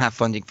anybody. You don't have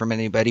funding from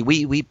anybody.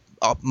 We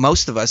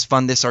most of us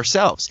fund this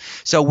ourselves.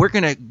 So we're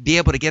going to be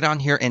able to get on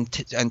here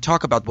and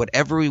talk about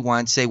whatever we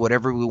want, say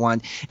whatever we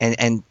want,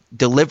 and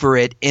deliver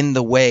it in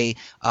the way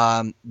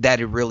that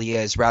it really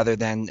is, rather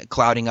than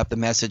clouding up the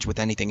message with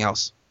anything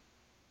else.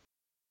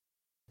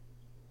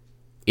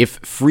 If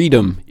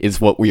freedom is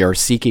what we are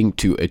seeking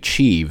to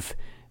achieve,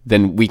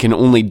 then we can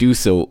only do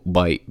so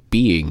by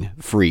being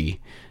free.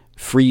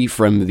 Free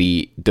from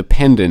the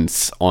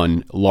dependence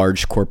on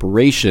large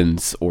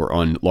corporations or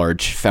on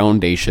large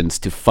foundations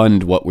to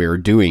fund what we're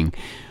doing,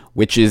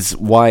 which is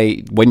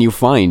why when you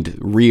find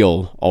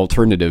real,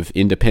 alternative,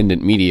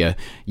 independent media,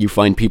 you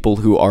find people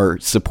who are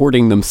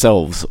supporting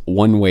themselves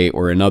one way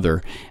or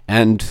another,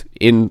 and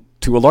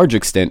to a large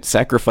extent,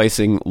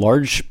 sacrificing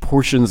large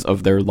portions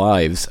of their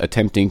lives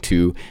attempting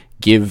to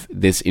give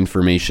this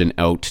information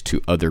out to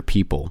other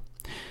people.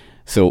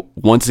 So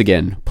once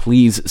again,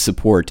 please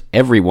support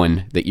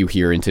everyone that you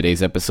hear in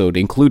today's episode,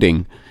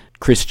 including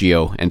Chris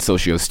Gio and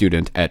Socio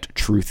Student at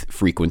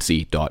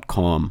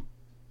truthfrequency.com.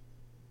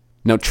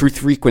 Now, Truth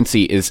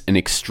Frequency is an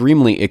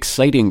extremely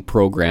exciting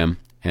program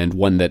and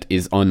one that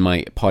is on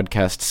my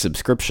podcast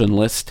subscription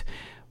list,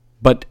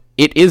 but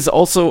it is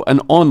also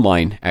an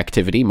online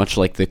activity, much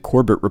like the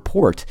Corbett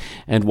Report,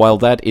 and while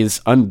that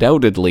is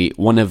undoubtedly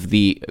one of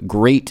the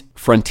great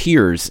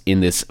frontiers in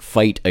this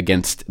fight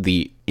against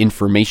the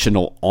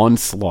informational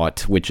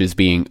onslaught which is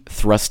being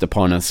thrust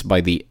upon us by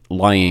the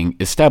lying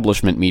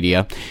establishment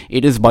media,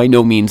 it is by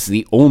no means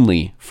the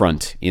only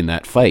front in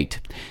that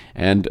fight.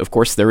 And of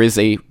course there is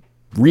a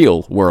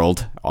real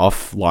world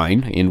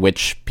offline in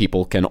which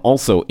people can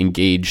also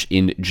engage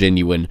in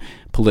genuine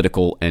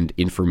political and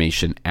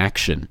information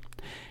action.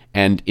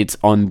 And it's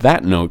on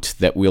that note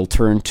that we'll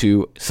turn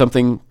to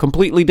something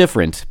completely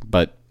different,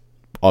 but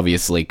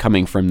obviously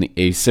coming from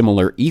a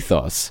similar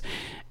ethos,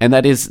 and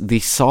that is the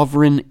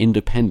Sovereign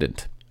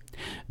Independent.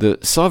 The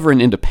Sovereign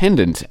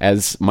Independent,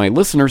 as my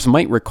listeners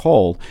might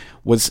recall,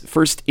 was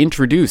first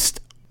introduced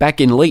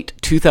back in late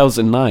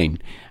 2009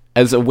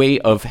 as a way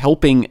of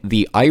helping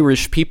the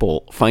Irish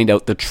people find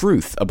out the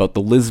truth about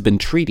the Lisbon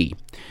Treaty.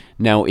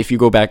 Now, if you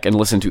go back and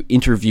listen to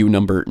interview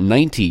number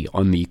 90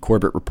 on the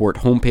Corbett Report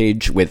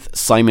homepage with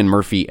Simon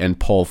Murphy and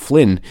Paul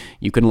Flynn,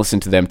 you can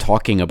listen to them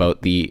talking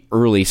about the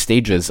early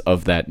stages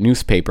of that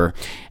newspaper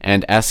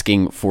and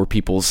asking for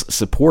people's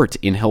support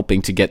in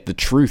helping to get the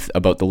truth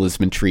about the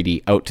Lisbon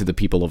Treaty out to the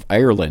people of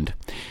Ireland.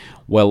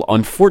 Well,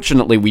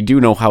 unfortunately, we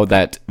do know how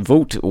that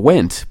vote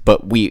went,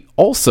 but we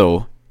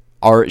also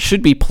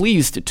should be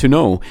pleased to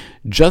know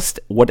just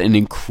what an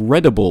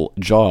incredible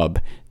job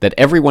that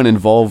everyone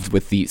involved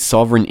with the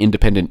Sovereign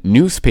Independent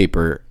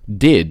newspaper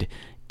did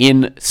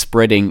in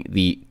spreading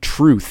the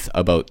truth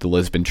about the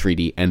Lisbon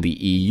Treaty and the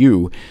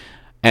EU.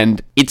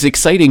 And it's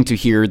exciting to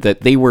hear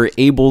that they were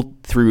able,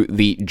 through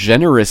the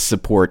generous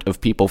support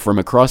of people from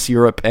across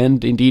Europe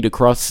and indeed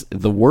across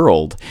the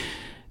world,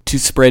 to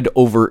spread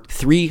over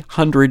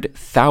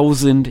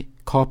 300,000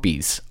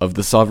 copies of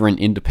the Sovereign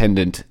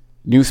Independent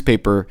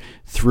newspaper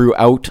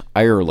throughout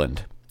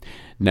Ireland.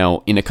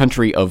 Now, in a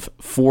country of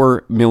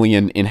 4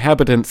 million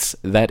inhabitants,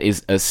 that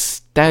is a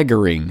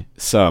staggering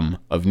sum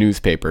of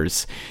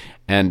newspapers,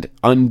 and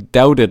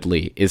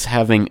undoubtedly is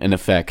having an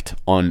effect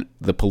on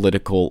the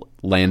political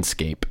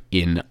landscape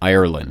in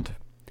Ireland.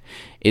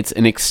 It's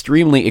an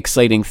extremely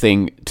exciting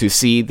thing to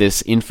see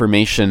this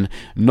information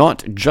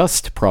not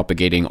just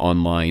propagating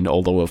online,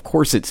 although of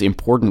course it's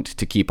important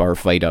to keep our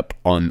fight up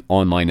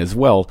online as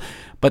well,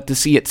 but to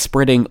see it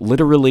spreading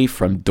literally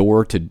from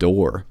door to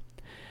door.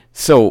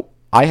 So,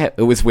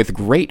 it was with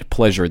great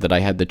pleasure that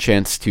I had the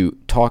chance to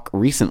talk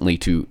recently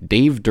to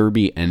Dave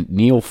Derby and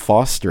Neil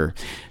Foster,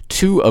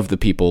 two of the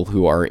people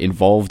who are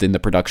involved in the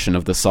production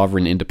of the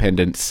Sovereign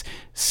Independent's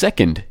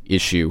second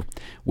issue,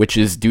 which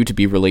is due to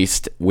be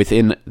released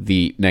within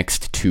the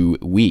next 2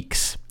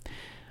 weeks.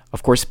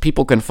 Of course,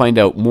 people can find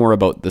out more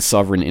about the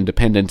Sovereign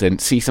Independent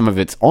and see some of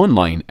its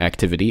online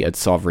activity at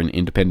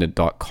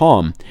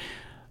sovereignindependent.com.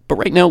 But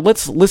right now,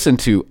 let's listen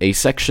to a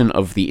section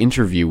of the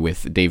interview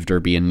with Dave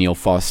Derby and Neil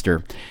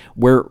Foster,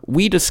 where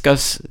we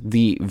discuss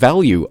the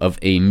value of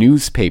a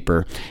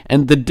newspaper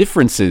and the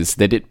differences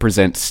that it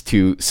presents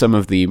to some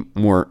of the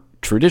more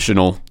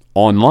traditional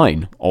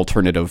online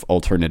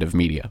alternative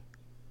media.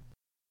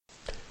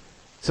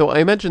 So I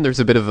imagine there's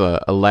a bit of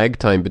a lag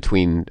time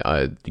between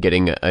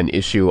getting an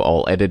issue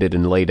all edited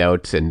and laid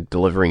out and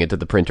delivering it to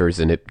the printers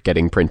and it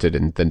getting printed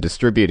and then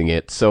distributing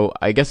it. So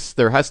I guess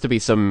there has to be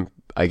some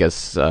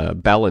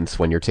balance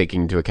when you're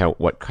taking into account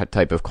what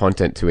type of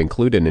content to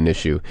include in an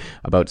issue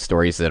about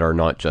stories that are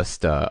not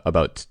just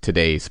about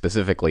today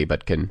specifically,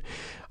 but can,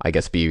 I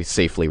guess, be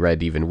safely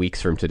read even weeks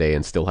from today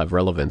and still have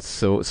relevance.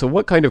 So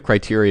what kind of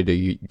criteria do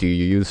you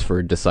use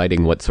for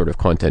deciding what sort of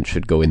content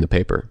should go in the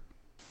paper?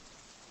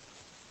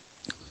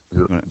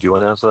 Do you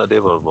want to answer that,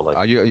 Dave, or will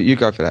I? You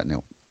go for that,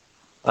 Neil.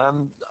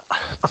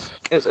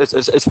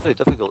 It's very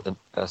difficult,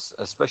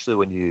 especially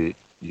when you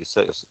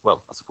set.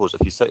 Well, I suppose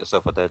if you set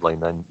yourself a deadline,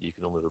 then you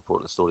can only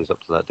report the stories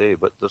up to that day.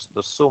 But there's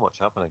so much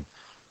happening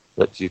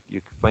that you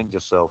find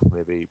yourself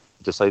maybe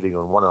deciding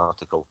on one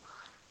article,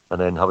 and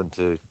then having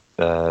to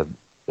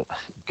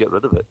get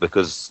rid of it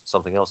because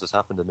something else has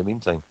happened in the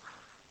meantime,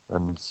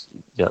 and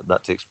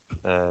that takes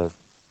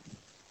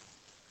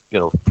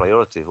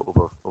priority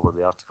over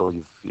the article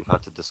you've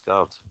had to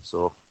discard.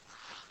 So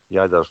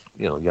you either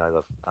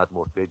add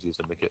more pages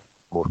and make it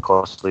more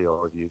costly,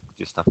 or you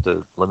just have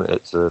to limit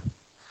it to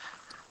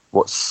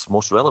what's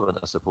most relevant,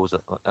 I suppose,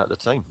 at the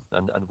time,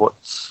 and what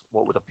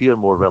would appear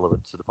more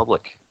relevant to the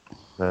public,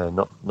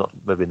 not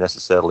maybe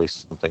necessarily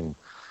something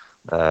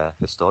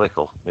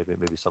historical,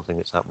 maybe something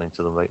that's happening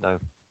to them right now.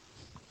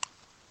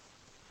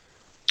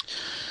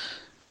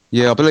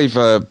 Yeah, I believe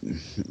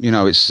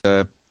it's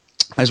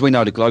as we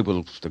know, the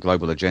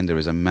global agenda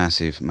is a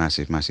massive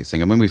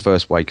thing. And when we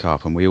first wake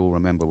up, and we all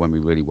remember when we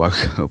really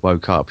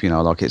woke up,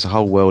 it's a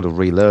whole world of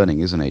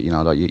relearning, isn't it?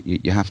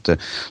 You have to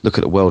look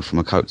at the world from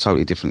a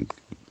totally different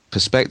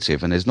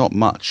perspective, and there's not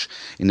much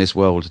in this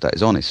world that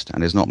is honest,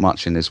 and there's not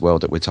much in this world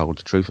that we're told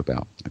the truth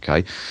about.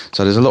 Okay,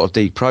 so there's a lot of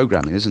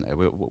deprogramming, isn't there?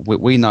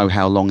 We know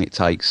how long it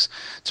takes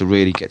to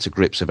really get to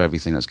grips of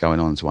everything that's going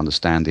on, to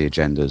understand the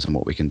agendas and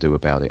what we can do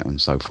about it, and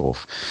so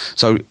forth.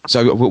 So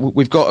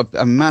we've got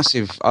a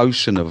massive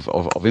ocean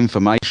of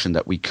information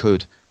that we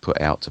could put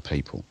out to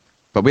people,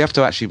 but we have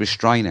to actually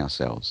restrain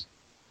ourselves.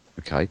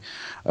 Okay,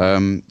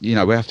 we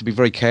have to be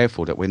very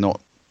careful that we're not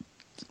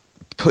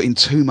putting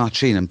too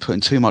much in and putting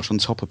too much on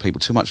top of people,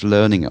 too much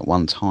learning at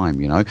one time,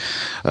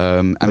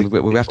 and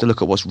we have to look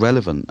at what's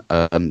relevant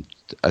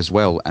as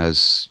well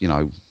as,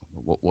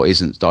 what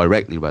isn't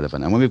directly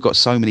relevant. And when we've got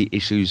so many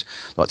issues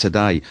like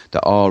today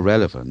that are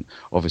relevant,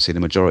 obviously the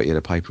majority of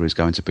the paper is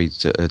going to be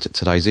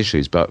today's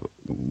issues, but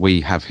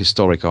we have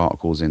historic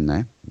articles in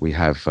there. We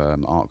have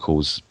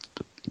articles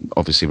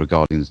obviously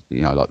regarding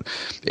like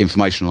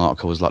informational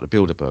articles like the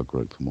Bilderberg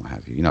Group and what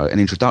have you, an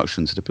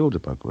introduction to the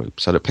Bilderberg Group,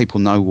 so that people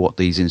know what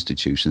these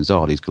institutions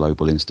are, these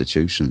global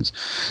institutions.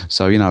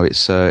 So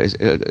it's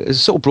a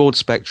sort of broad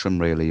spectrum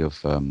really of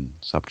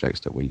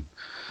subjects that we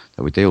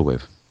deal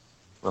with.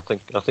 I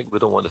think we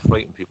don't want to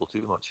frighten people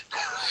too much.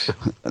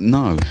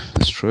 No,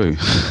 that's true.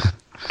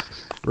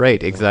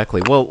 Right,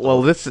 exactly.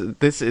 Well,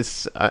 this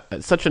is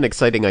such an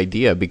exciting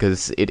idea,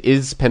 because it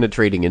is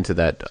penetrating into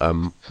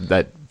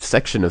that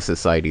section of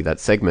society, that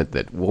segment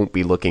that won't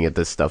be looking at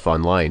this stuff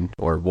online,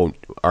 or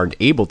aren't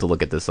able to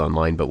look at this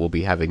online, but will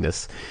be having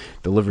this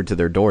delivered to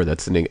their door.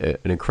 That's an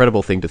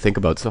incredible thing to think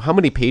about. So, how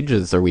many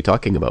pages are we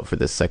talking about for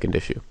this second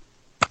issue?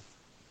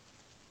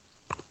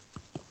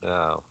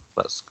 I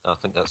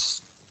think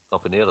that's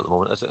up in the air at the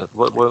moment. Is it?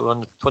 We're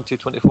on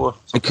 2024.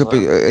 It could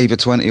be either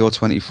 20 or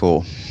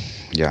 24.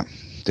 Yeah.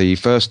 The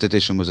first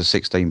edition was a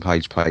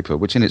 16-page paper,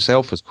 which in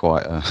itself was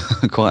quite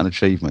an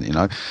achievement,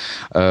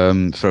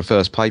 for a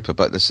first paper.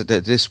 But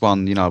this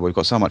one, we've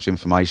got so much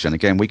information.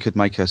 Again, we could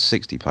make a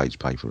 60-page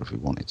paper if we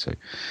wanted to,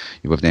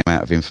 with the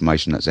amount of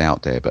information that's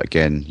out there. But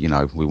again,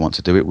 we want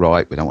to do it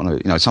right. We don't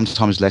want to,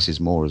 sometimes less is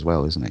more as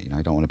well, isn't it? You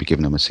don't want to be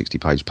giving them a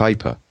 60-page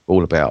paper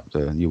all about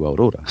the New World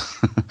Order.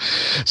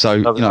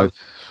 So,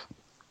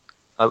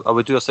 I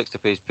would do a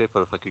 60-page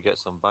paper if I could get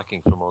some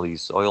backing from all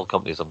these oil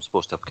companies I'm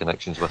supposed to have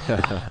connections with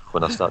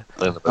when I start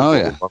learning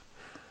about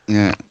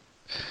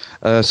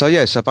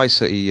So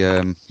basically,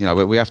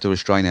 we have to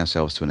restrain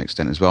ourselves to an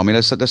extent as well. I mean,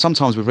 there's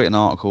sometimes we've written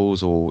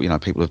articles, or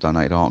people have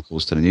donated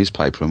articles to the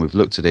newspaper, and we've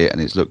looked at it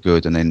and it's looked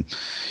good, and then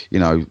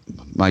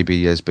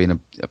maybe there's been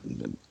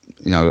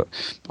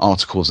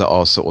articles that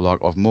are sort of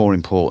like of more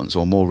importance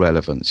or more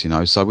relevance,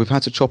 so we've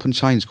had to chop and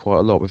change quite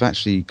a lot. We've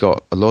actually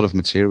got a lot of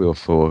material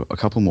for a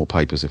couple more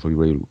papers if we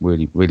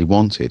really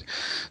wanted.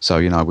 So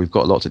we've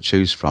got a lot to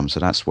choose from. So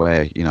that's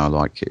where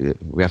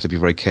we have to be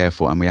very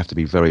careful, and we have to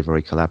be very,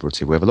 very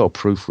collaborative. We have a lot of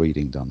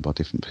proofreading done by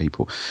different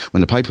people.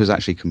 When the paper is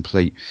actually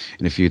complete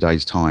in a few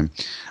days' time,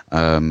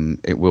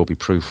 it will be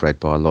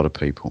proofread by a lot of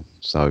people.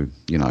 So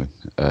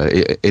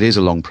it is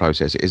a long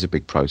process. It is a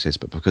big process,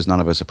 but because none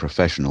of us are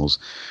professionals,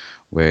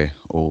 we're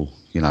all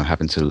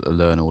having to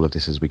learn all of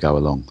this as we go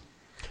along.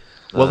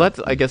 Well, that's,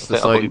 I guess, the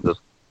sign.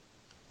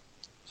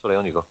 Sorry,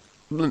 on you go.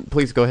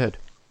 Please go ahead.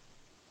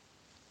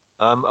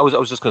 I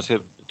was just going to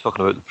say,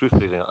 talking about the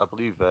proofreading, I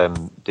believe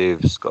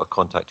Dave's got a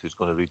contact who's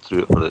going to read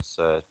through it for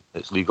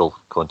its legal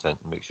content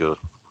and make sure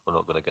we're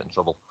not going to get in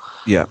trouble.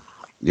 Yeah.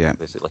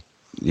 Basically.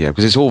 Yeah,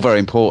 because it's all very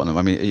important.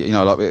 I mean,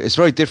 it's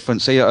very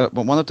different. See,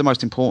 one of the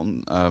most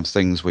important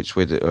things which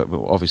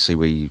obviously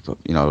we've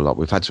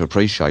had to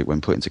appreciate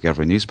when putting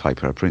together a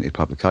newspaper, a printed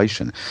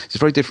publication, it's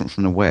very different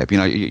from the web.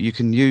 You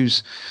can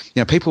use,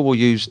 people will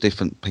use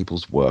different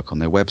people's work on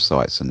their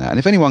websites and that. And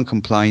if anyone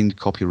complained,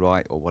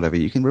 copyright or whatever,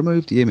 you can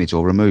remove the image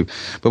or remove.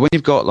 But when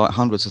you've got like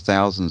hundreds of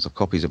thousands of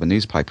copies of a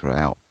newspaper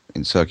out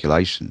in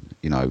circulation,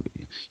 you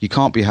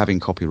can't be having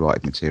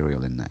copyrighted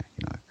material in there,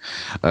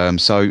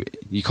 so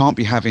you can't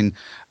be having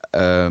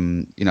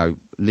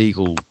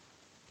legal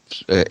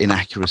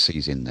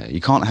inaccuracies in there.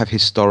 You can't have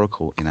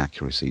historical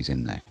inaccuracies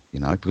in there,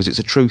 because it's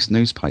a truth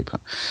newspaper.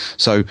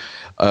 So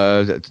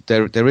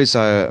there is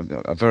a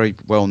very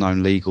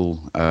well-known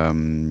legal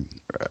person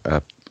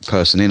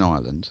in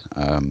Ireland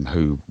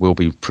who will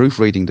be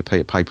proofreading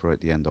the paper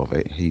at the end of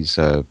it. He's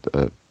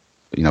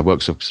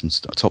works of some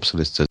top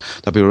solicitors.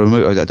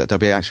 They'll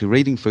be actually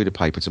reading through the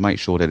paper to make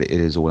sure that it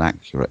is all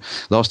accurate.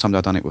 Last time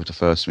they've done it with the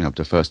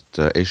first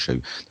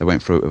issue, they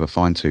went through it with a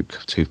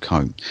fine-tooth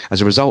comb.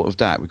 As a result of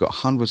that, we've got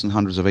hundreds and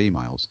hundreds of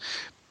emails.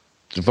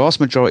 The vast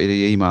majority of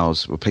the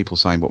emails were people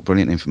saying what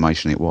brilliant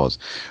information it was.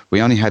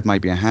 We only had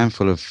maybe a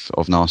handful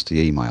of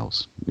nasty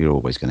emails you're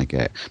always going to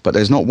get. But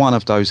there's not one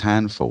of those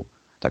handful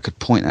that could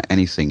point at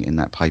anything in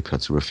that paper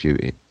to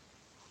refute it.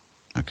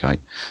 Okay,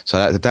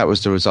 so that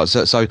was the result.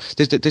 So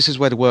this is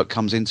where the work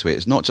comes into it.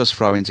 It's not just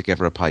throwing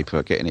together a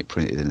paper, getting it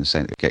printed and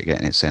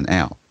getting it sent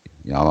out.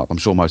 I'm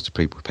sure most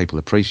people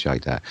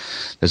appreciate that.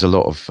 There's a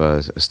lot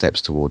of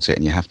steps towards it,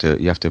 and you have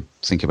to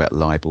think about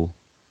libel.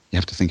 You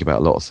have to think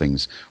about a lot of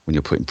things when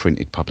you're putting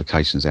printed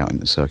publications out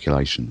into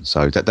circulation.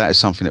 So that is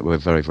something that we're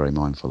very, very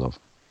mindful of.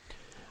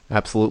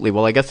 Absolutely.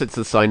 Well, I guess it's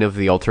a sign of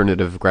the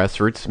alternative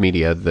grassroots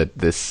media that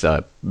this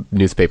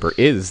newspaper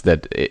is,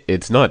 that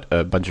it's not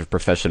a bunch of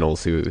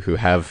professionals who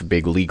have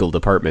big legal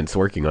departments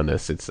working on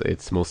this.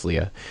 It's mostly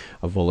a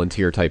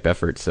volunteer type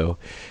effort. So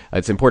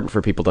it's important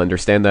for people to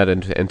understand that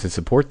and to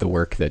support the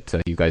work that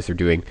you guys are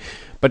doing.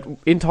 But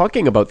in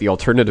talking about the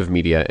alternative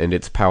media and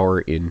its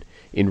power in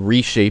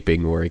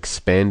reshaping or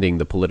expanding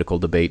the political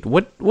debate,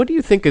 what do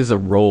you think is a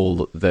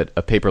role that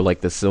a paper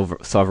like the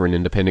Sovereign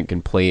Independent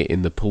can play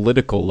in the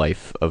political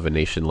life of a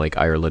nation like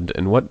Ireland,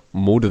 and what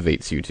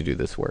motivates you to do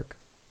this work?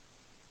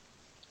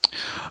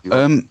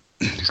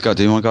 Scott,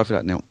 do you want to go for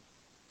that, Neil?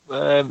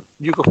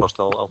 You go first.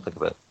 I'll think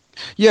about it.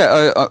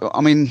 Yeah,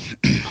 I mean,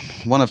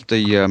 one of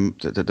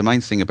the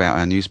main thing about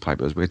our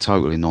newspaper is we're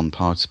totally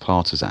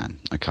non-partisan.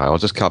 Okay, I'll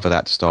just cover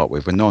that to start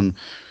with. When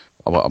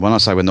I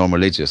say we're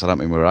non-religious, I don't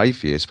mean we're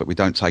atheists, but we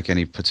don't take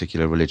any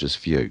particular religious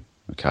view.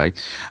 Okay,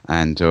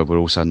 and we're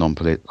also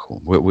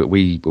non-political.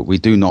 We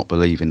do not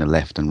believe in the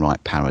left and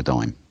right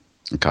paradigm.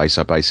 Okay,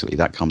 so basically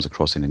that comes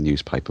across in the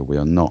newspaper. We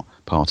are not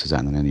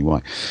partisan in any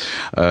way.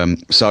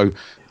 So,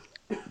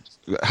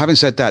 having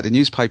said that, the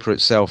newspaper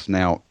itself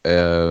now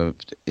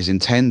is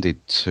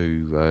intended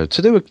to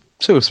do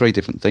two or three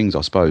different things,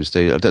 I suppose.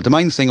 The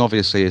main thing,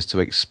 obviously, is to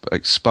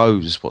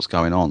expose what's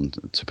going on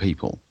to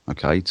people,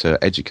 okay,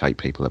 to educate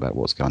people about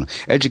what's going on,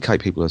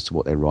 educate people as to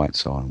what their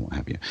rights are and what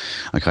have you.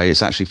 Okay,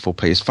 it's actually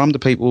it's from the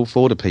people,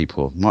 for the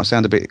people. Might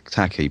sound a bit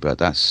tacky, but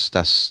that's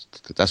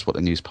what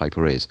the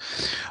newspaper is.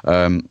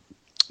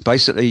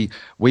 Basically,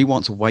 we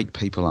want to wake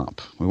people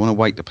up. We want to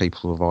wake the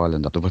people of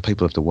Ireland up, the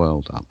people of the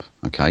world up,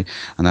 okay?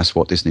 And that's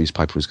what this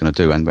newspaper is going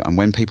to do. And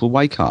when people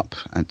wake up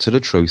to the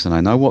truth and they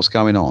know what's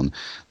going on,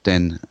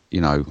 then,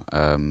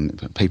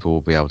 people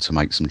will be able to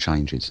make some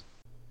changes.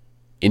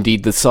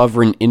 Indeed, the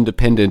Sovereign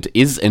Independent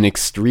is an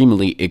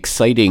extremely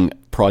exciting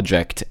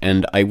project,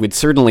 and I would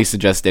certainly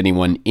suggest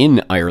anyone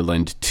in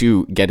Ireland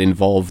to get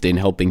involved in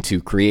helping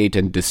to create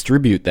and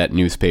distribute that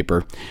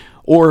newspaper.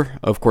 Or,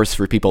 of course,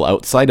 for people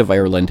outside of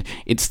Ireland,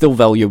 it's still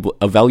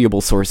a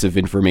valuable source of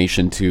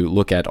information to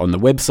look at on the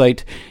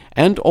website,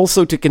 and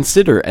also to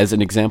consider as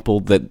an example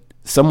that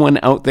someone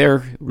out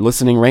there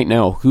listening right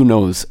now, who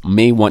knows,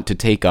 may want to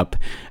take up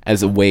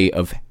as a way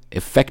of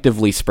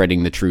effectively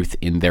spreading the truth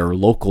in their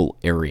local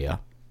area.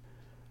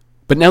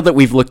 But now that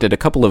we've looked at a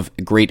couple of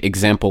great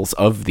examples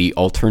of the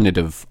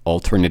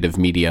alternative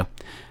media,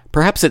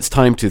 perhaps it's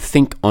time to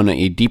think on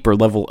a deeper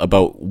level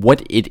about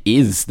what it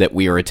is that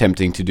we are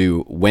attempting to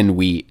do when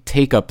we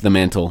take up the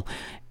mantle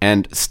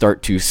and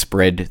start to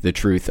spread the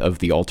truth of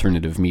the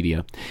alternative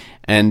media.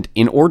 And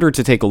in order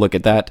to take a look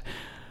at that,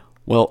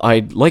 well,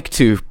 I'd like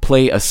to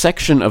play a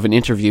section of an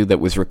interview that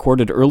was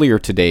recorded earlier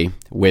today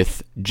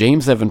with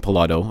James Evan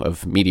Pilato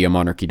of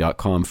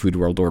MediaMonarchy.com,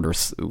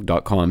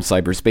 FoodWorldOrders.com,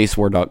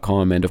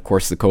 CyberspaceWar.com, and of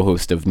course the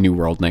co-host of New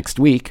World Next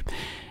Week,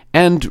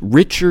 and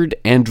Richard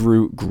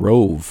Andrew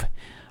Grove.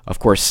 Of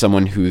course,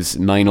 someone whose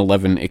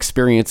 9/11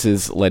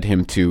 experiences led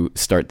him to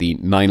start the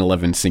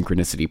 9/11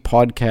 Synchronicity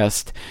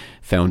podcast,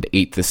 found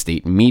 8th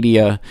Estate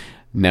Media,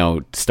 now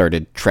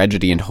started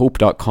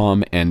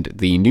TragedyAndHope.com, and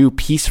the new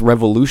Peace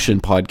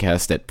Revolution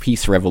podcast at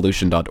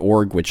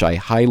peacerevolution.org, which I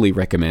highly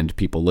recommend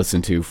people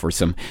listen to for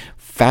some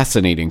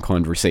fascinating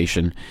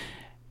conversation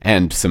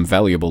and some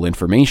valuable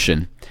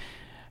information.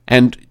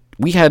 And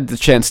we had the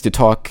chance to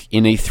talk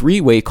in a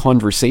three-way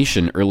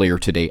conversation earlier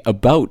today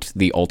about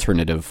the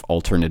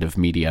alternative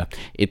media,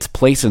 its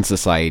place in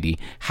society,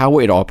 how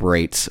it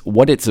operates,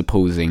 what it's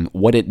opposing,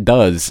 what it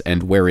does,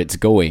 and where it's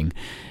going.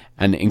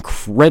 An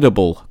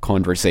incredible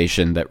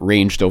conversation that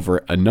ranged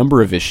over a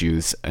number of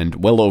issues and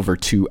well over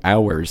 2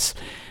 hours.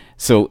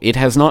 So it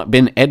has not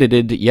been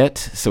edited yet,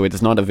 so it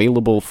is not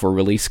available for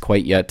release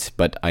quite yet,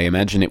 but I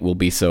imagine it will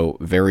be so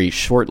very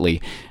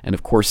shortly. And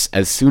of course,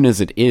 as soon as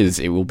it is,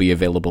 it will be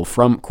available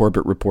from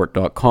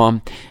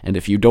CorbettReport.com. And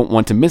if you don't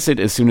want to miss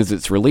it as soon as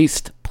it's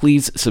released,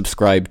 please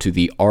subscribe to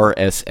the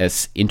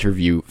RSS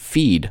interview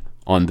feed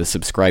on the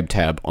subscribe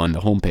tab on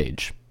the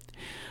homepage.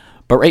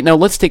 But right now,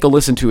 let's take a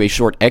listen to a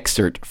short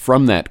excerpt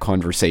from that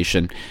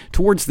conversation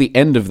towards the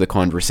end of the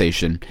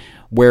conversation,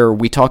 where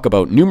we talk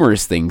about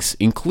numerous things,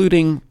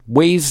 including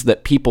ways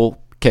that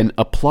people can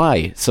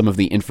apply some of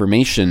the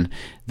information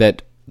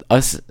that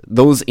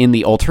those in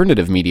the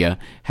alternative media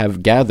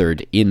have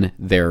gathered in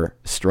their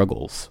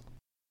struggles.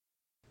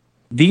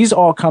 These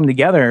all come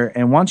together,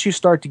 and once you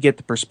start to get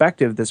the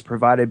perspective that's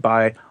provided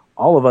by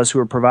all of us who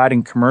are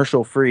providing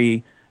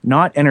commercial-free,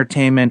 not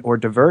entertainment or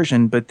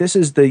diversion, but this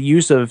is the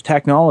use of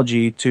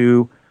technology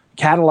to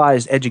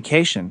catalyze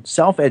education,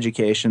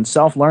 self-education,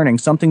 self-learning,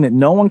 something that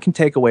no one can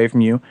take away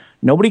from you,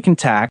 nobody can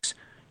tax,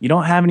 you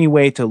don't have any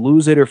way to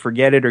lose it or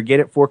forget it or get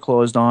it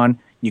foreclosed on,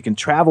 you can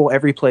travel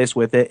every place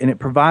with it, and it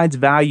provides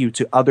value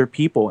to other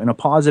people in a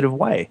positive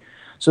way.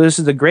 So this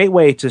is a great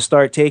way to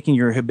start taking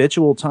your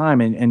habitual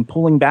time and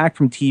pulling back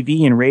from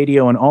TV and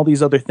radio and all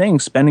these other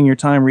things, spending your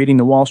time reading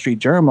the Wall Street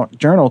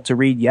Journal to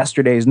read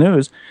yesterday's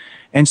news,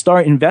 and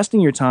start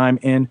investing your time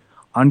in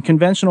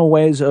unconventional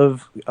ways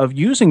of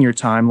using your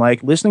time,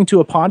 like listening to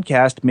a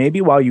podcast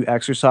maybe while you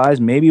exercise,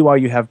 maybe while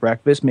you have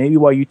breakfast, maybe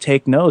while you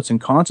take notes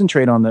and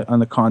concentrate on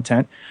the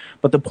content.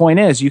 But the point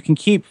is, you can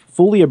keep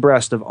fully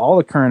abreast of all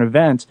the current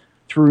events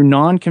through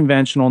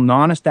non-conventional,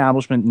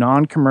 non-establishment,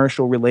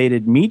 non-commercial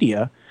related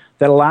media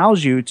that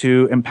allows you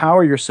to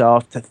empower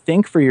yourself, to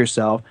think for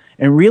yourself,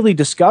 and really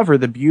discover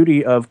the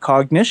beauty of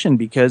cognition,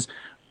 because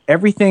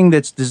everything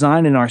that's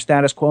designed in our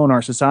status quo in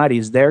our society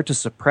is there to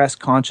suppress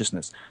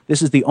consciousness.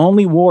 This is the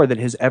only war that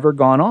has ever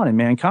gone on in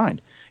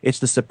mankind. It's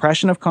the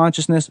suppression of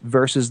consciousness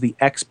versus the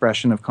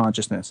expression of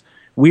consciousness.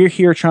 We're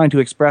here trying to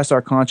express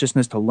our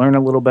consciousness, to learn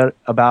a little bit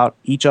about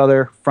each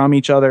other, from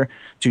each other,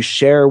 to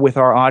share with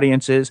our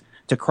audiences,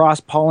 to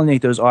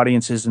cross-pollinate those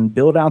audiences and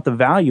build out the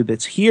value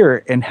that's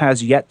here and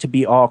has yet to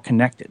be all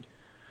connected.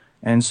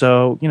 And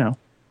so,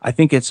 I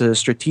think it's a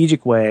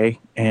strategic way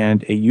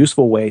and a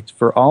useful way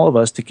for all of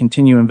us to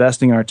continue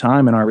investing our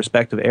time in our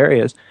respective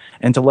areas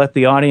and to let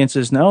the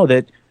audiences know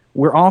that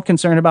we're all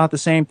concerned about the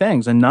same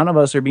things and none of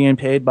us are being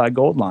paid by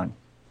Goldline.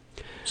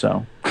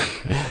 So,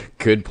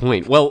 good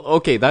point. Well,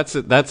 okay, that's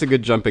a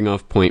good jumping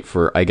off point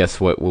for, I guess,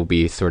 what will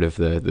be sort of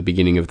the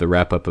beginning of the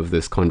wrap up of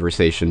this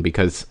conversation,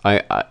 because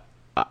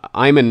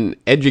I'm an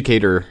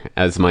educator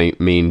as my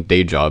main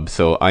day job,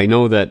 so I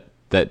know that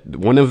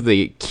one of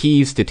the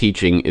keys to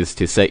teaching is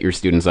to set your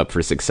students up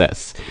for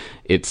success.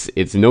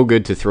 It's no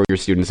good to throw your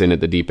students in at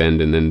the deep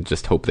end and then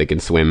just hope they can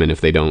swim, and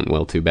if they don't,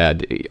 well, too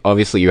bad.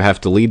 Obviously, you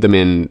have to lead them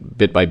in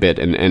bit by bit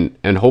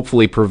and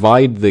hopefully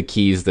provide the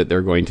keys that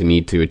they're going to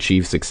need to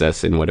achieve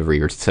success in whatever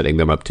you're setting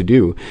them up to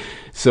do.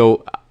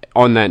 So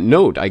on that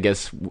note, I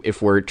guess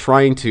if we're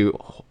trying to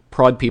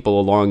prod people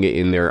along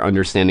in their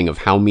understanding of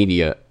how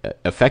media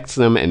affects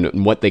them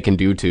and what they can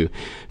do to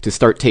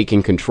start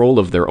taking control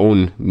of their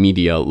own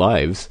media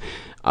lives,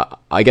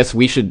 I guess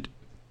we should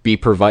be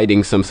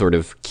providing some sort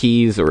of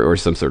keys or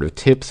some sort of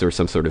tips or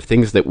some sort of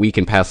things that we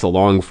can pass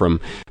along from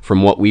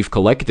what we've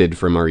collected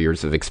from our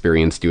years of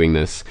experience doing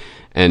this,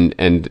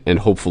 and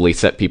hopefully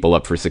set people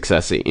up for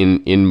success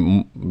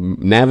in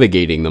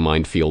navigating the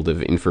minefield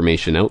of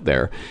information out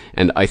there.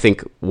 And I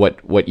think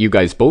what you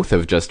guys both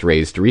have just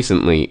raised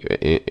recently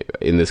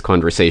in this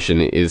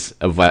conversation is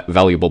a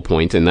valuable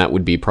point, and that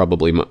would be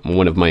probably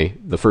one of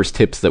the first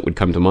tips that would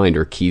come to mind,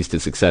 or keys to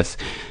success,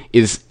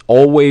 is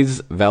always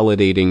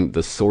validating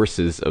the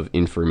sources of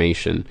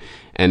information.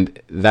 And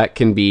that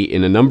can be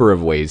in a number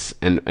of ways.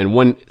 And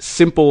one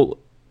simple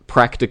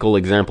practical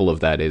example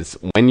of that is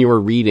when you are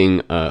reading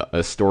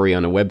a story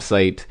on a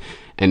website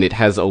and it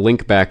has a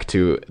link back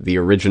to the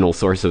original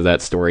source of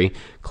that story,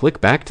 click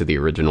back to the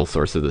original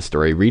source of the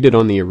story, read it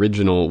on the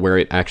original where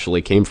it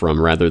actually came from,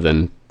 rather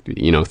than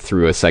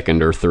through a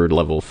second or third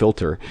level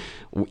filter.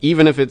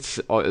 Even if it's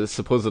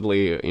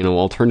supposedly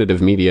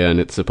alternative media and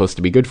it's supposed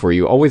to be good for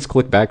you, always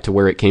click back to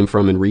where it came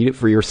from and read it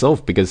for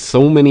yourself, because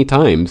so many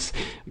times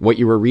what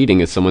you are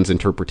reading is someone's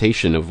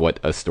interpretation of what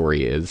a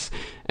story is.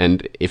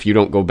 And if you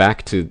don't go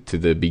back to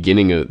the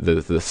beginning of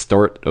the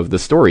start of the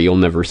story, you'll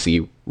never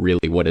see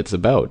really what it's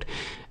about.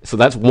 So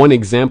that's one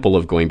example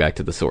of going back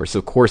to the source.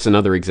 Of course,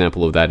 another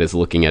example of that is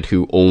looking at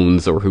who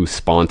owns or who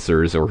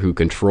sponsors or who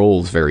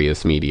controls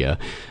various media.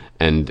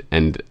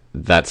 And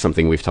that's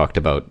something we've talked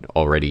about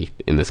already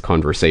in this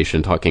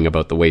conversation, talking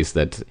about the ways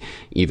that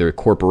either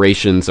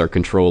corporations are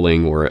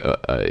controlling, or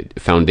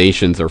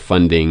foundations are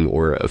funding,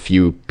 or a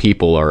few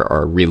people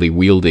are really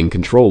wielding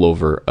control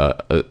over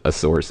a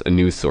source, a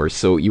news source.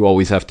 So you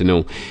always have to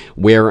know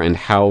where and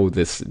how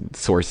this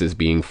source is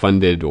being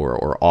funded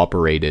or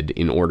operated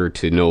in order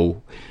to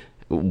know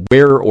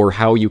where or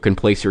how you can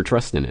place your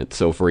trust in it.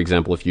 So, for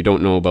example, if you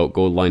don't know about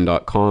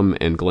Goldline.com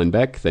and Glenn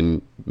Beck,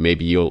 then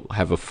maybe you'll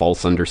have a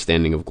false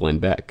understanding of Glenn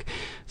Beck.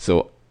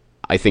 So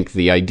I think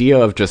the idea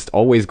of just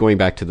always going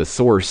back to the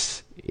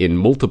source in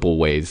multiple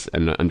ways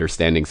and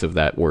understandings of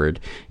that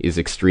word is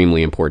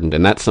extremely important.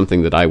 And that's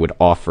something that I would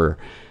offer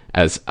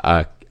as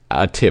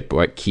a tip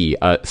or a key,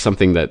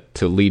 something that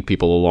to lead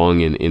people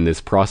along in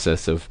this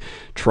process of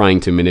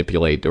trying to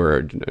manipulate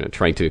or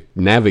trying to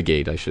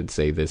navigate, I should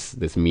say,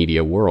 this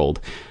media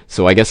world.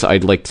 So I guess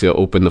I'd like to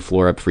open the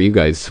floor up for you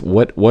guys.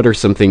 What are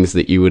some things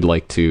that you would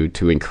like to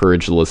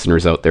encourage the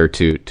listeners out there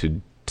to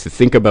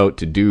think about,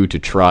 to do, to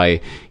try,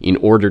 in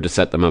order to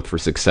set them up for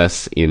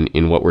success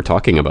in what we're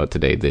talking about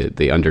today,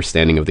 the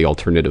understanding of the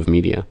alternative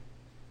media?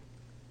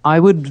 I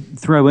would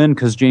throw in,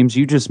 because James,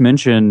 you just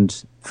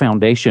mentioned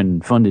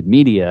foundation-funded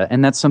media,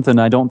 and that's something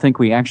I don't think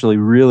we actually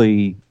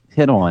really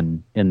hit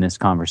on in this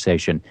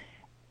conversation,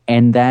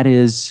 and that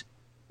is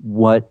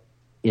what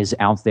is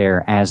out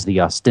there as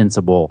the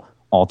ostensible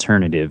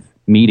alternative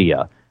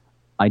media.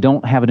 I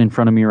don't have it in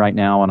front of me right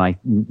now, and I'm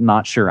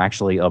not sure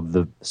actually of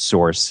the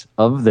source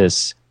of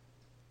this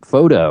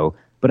photo,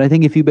 but I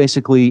think if you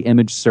basically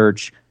image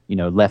search,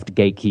 left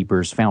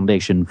gatekeepers,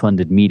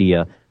 foundation-funded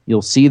media,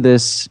 you'll see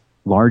this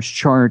large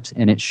chart,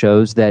 and it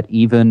shows that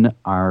even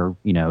our,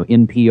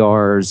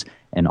 NPRs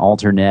and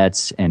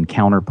Alternets and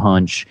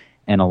Counterpunch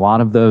and a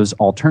lot of those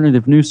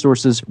alternative news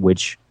sources,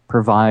 which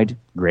provide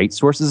great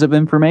sources of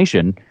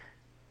information,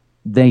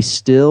 they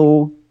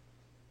still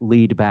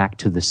lead back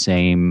to the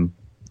same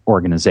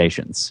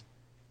organizations.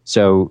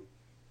 So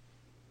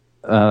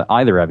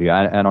either of you,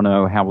 I don't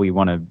know how we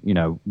want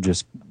to,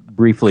 just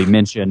briefly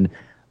mention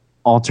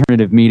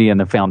alternative media and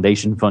the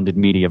foundation-funded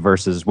media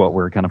versus what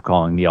we're kind of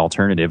calling the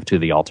alternative to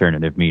the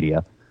alternative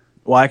media.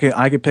 Well,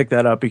 I could pick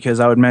that up,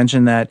 because I would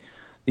mention that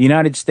the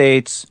United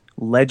States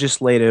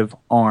legislative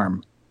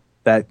arm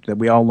that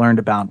we all learned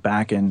about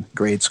back in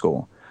grade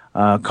school.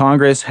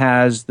 Congress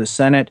has the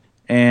Senate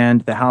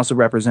and the House of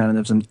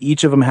Representatives, and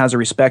each of them has a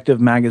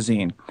respective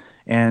magazine.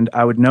 And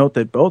I would note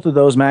that both of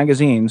those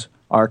magazines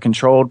are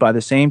controlled by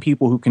the same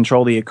people who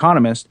control The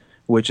Economist,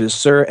 which is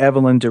Sir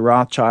Evelyn de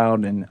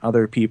Rothschild and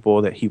other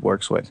people that he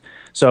works with.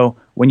 So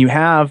when you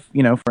have,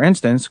 for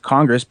instance,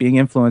 Congress being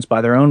influenced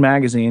by their own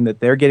magazine that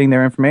they're getting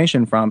their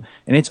information from,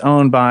 and it's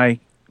owned by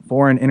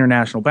foreign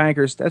international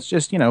bankers, that's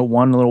just,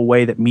 one little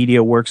way that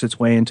media works its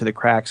way into the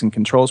cracks and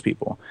controls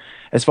people.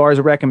 As far as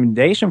a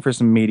recommendation for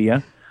some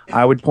media,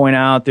 I would point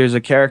out there's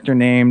a character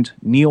named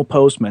Neil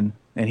Postman,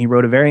 and he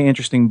wrote a very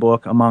interesting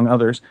book, among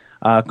others,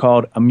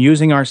 called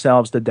Amusing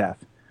Ourselves to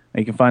Death.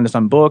 You can find us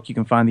on book, you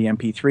can find the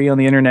MP3 on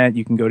the internet,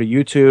 you can go to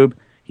YouTube.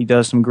 He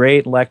does some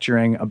great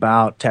lecturing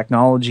about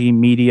technology,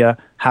 media,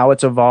 how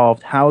it's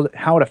evolved, how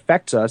it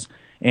affects us,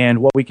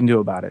 and what we can do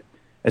about it.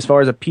 As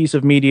far as a piece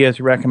of media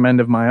to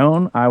recommend of my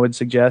own, I would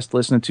suggest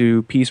listening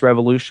to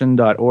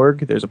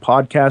peacerevolution.org. There's a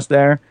podcast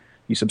there.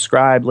 You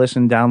subscribe,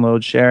 listen,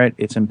 download, share it.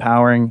 It's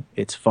empowering,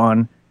 it's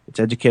fun, it's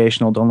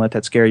educational. Don't let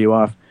that scare you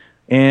off.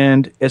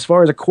 And as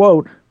far as a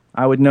quote,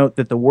 I would note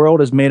that the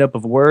world is made up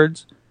of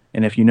words,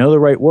 and if you know the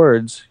right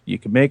words, you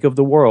can make of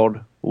the world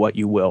what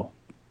you will.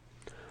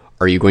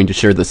 Are you going to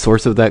share the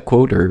source of that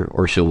quote,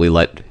 or shall we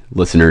let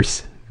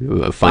listeners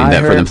find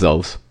that for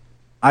themselves?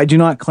 I do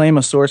not claim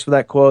a source for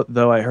that quote,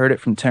 though I heard it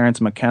from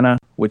Terence McKenna,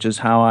 which is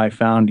how I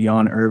found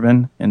Jan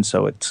Irvin, and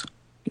so it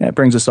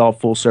brings us all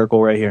full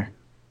circle right here.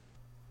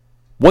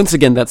 Once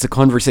again, that's a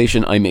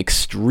conversation I'm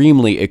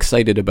extremely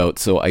excited about,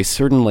 so I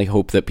certainly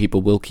hope that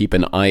people will keep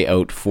an eye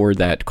out for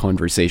that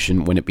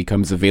conversation when it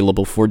becomes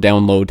available for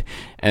download,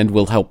 and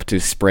will help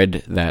to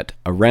spread that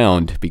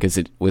around, because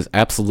it was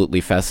absolutely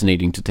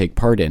fascinating to take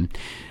part in.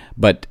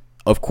 But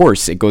of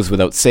course, it goes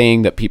without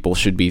saying that people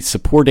should be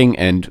supporting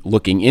and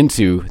looking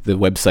into the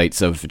websites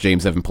of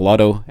James Evan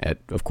Pilato at,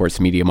 of course,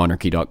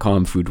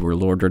 MediaMonarchy.com,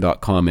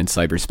 FoodWorldOrder.com, and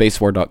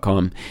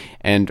CyberspaceWar.com,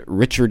 and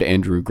Richard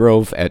Andrew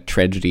Grove at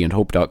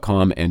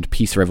TragedyAndHope.com and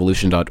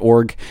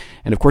PeaceRevolution.org.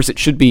 And of course, it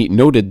should be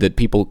noted that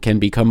people can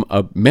become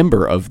a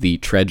member of the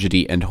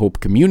Tragedy and Hope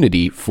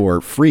community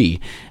for free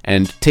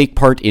and take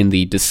part in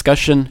the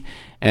discussion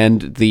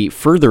and the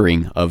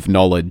furthering of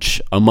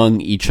knowledge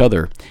among each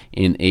other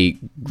in a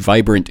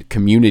vibrant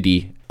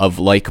community of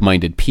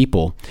like-minded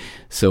people.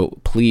 So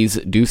please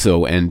do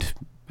so, and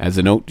as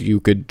a note, you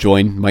could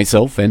join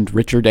myself and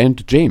Richard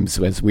and James,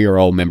 as we are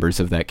all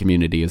members of that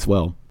community as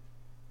well.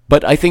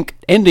 But I think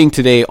ending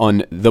today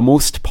on the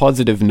most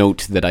positive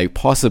note that I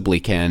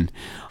possibly can,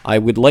 I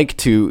would like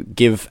to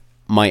give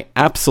my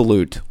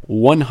absolute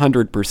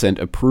 100%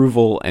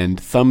 approval and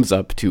thumbs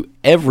up to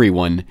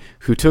everyone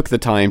who took the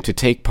time to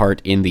take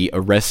part in the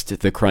Arrest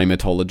the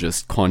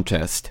Crimetologist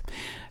contest.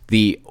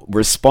 The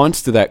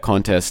response to that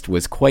contest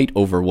was quite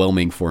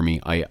overwhelming for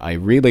me. I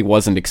really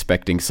wasn't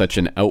expecting such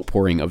an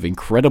outpouring of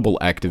incredible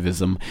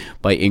activism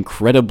by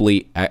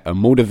incredibly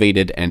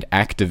motivated and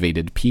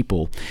activated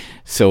people.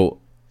 So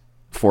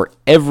for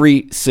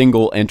every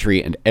single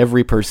entry and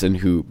every person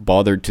who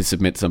bothered to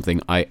submit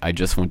something, I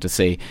just want to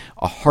say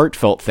a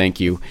heartfelt thank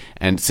you.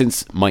 And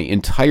since my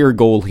entire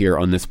goal here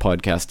on this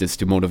podcast is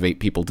to motivate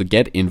people to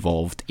get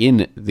involved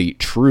in the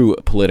true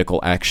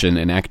political action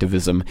and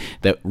activism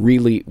that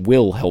really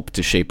will help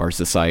to shape our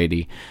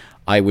society,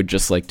 I would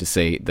just like to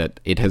say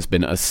that it has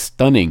been a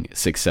stunning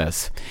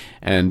success.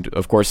 And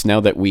of course, now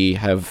that we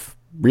have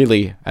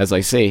really, as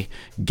I say,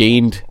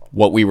 gained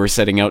what we were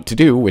setting out to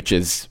do, which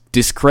is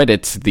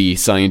discredit the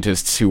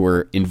scientists who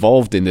were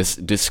involved in this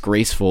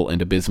disgraceful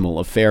and abysmal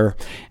affair.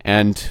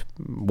 And,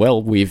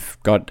 well, we've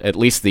got at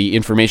least the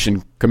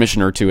Information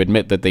Commissioner to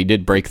admit that they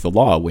did break the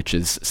law, which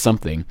is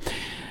something.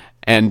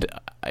 And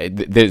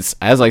there's,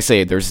 as I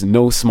say, there's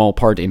no small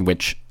part in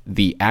which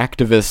the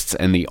activists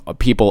and the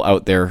people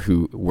out there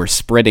who were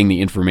spreading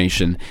the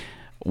information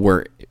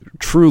were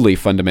truly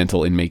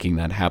fundamental in making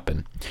that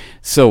happen.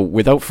 So,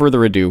 without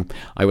further ado,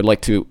 I would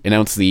like to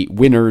announce the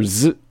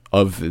winners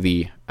of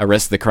the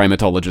Arrest the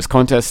Crimeatologist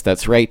contest.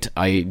 That's right,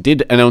 I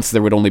did announce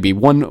there would only be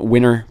one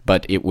winner,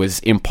 but it was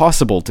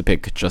impossible to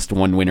pick just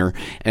one winner,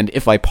 and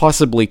if I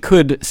possibly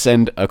could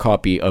send a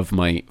copy of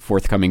my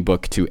forthcoming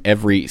book to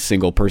every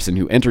single person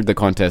who entered the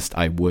contest,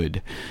 I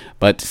would.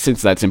 But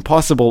since that's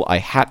impossible, I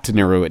had to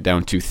narrow it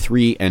down to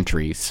 3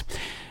 entries.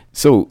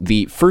 So,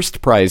 the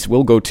first prize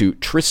will go to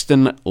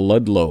Tristan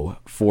Ludlow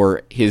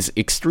for his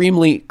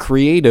extremely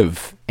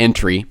creative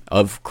entry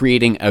of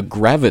creating a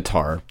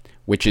gravatar,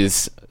 which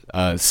is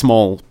a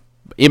small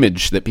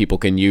image that people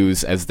can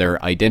use as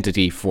their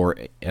identity for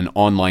an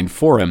online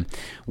forum,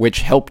 which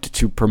helped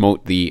to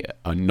promote the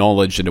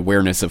knowledge and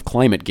awareness of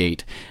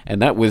ClimateGate.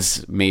 And that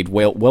was made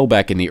well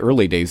back in the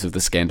early days of the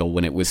scandal,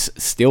 when it was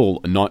still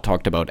not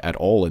talked about at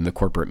all in the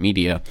corporate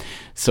media.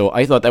 So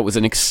I thought that was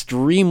an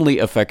extremely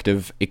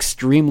effective,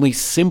 extremely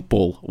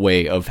simple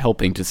way of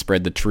helping to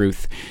spread the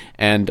truth,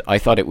 and I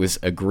thought it was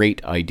a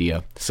great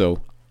idea.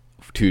 So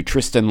to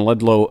Tristan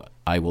Ludlow,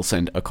 I will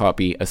send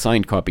a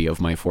signed copy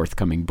of my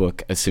forthcoming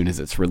book as soon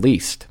as it's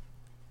released.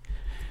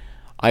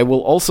 I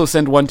will also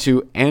send one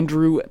to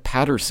Andrew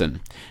Patterson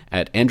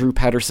at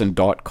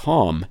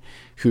andrewpatterson.com,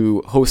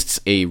 who hosts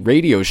a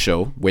radio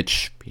show,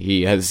 which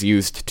he has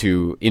used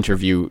to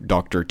interview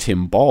Dr.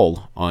 Tim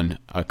Ball on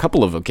a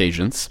couple of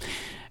occasions.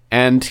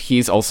 And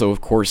he's also, of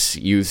course,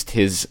 used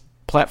his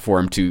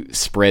platform to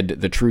spread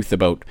the truth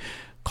about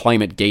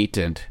ClimateGate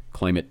and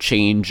climate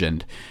change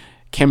and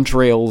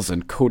chemtrails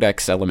and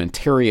Codex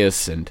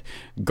Alimentarius and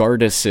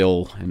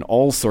Gardasil and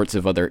all sorts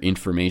of other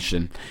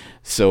information.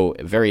 So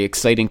very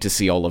exciting to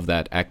see all of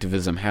that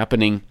activism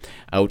happening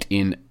out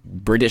in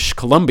British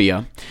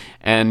Columbia.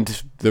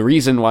 And the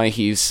reason why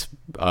he's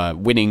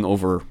winning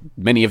over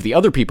many of the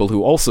other people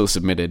who also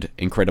submitted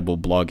incredible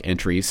blog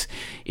entries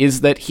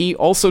is that he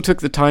also took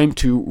the time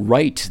to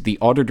write the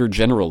Auditor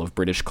General of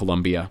British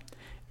Columbia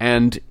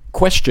and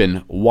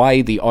question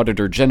why the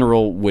Auditor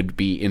General would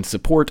be in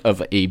support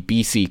of a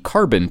BC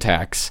carbon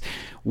tax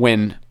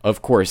when,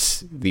 of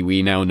course,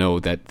 we now know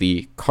that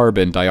the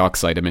carbon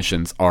dioxide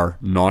emissions are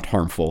not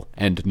harmful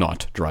and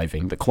not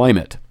driving the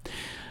climate.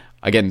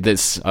 Again,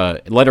 this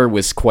letter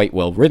was quite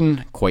well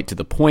written, quite to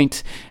the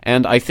point,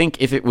 and I think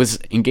if it was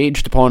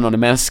engaged upon on a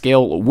mass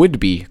scale,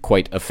 would be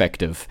quite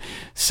effective.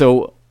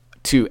 So,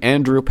 to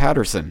Andrew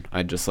Patterson,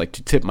 I'd just like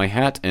to tip my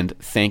hat and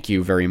thank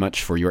you very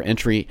much for your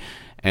entry,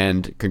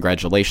 and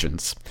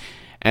congratulations.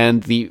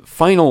 And the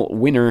final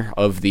winner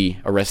of the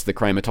Arrest the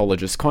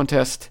Crimeatologist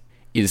contest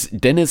is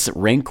Dennis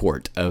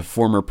Rancourt, a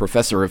former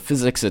professor of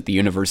physics at the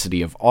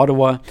University of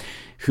Ottawa,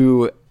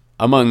 who,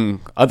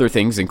 among other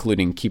things,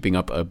 including keeping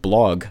up a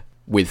blog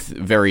with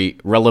very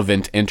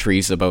relevant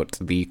entries about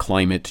the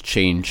climate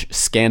change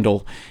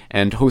scandal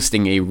and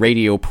hosting a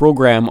radio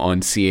program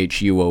on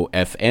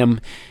CHUO-FM,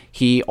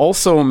 he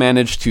also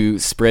managed to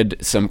spread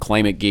some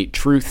ClimateGate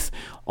truth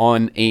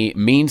on a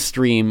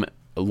mainstream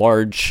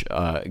large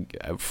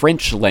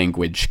French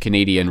language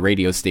Canadian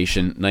radio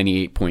station,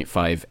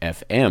 98.5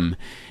 FM,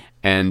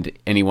 and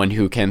anyone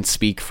who can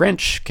speak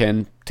French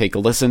can take a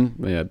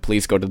listen.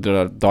 Please go to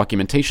the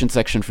documentation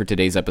section for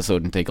today's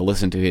episode and take a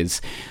listen to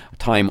his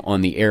time on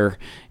the air.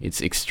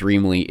 It's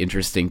extremely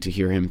interesting to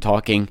hear him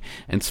talking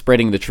and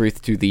spreading the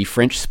truth to the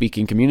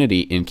French-speaking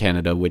community in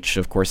Canada, which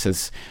of course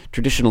has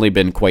traditionally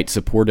been quite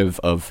supportive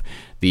of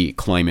the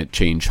climate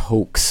change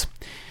hoax.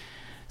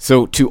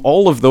 So to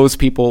all of those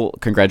people,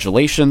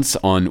 congratulations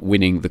on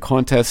winning the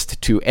contest.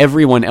 To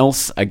everyone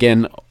else,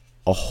 again,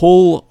 a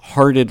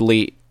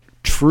wholeheartedly,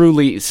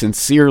 truly,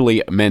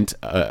 sincerely meant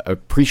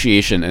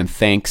appreciation and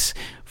thanks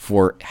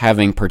for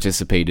having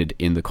participated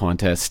in the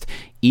contest.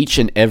 Each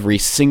and every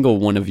single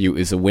one of you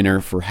is a winner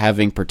for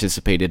having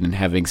participated and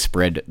having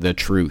spread the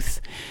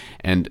truth.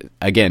 And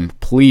again,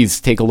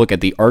 please take a look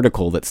at the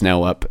article that's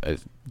now up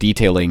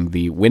detailing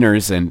the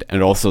winners and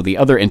also the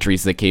other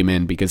entries that came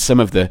in, because some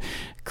of the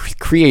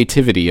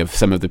creativity of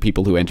some of the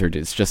people who entered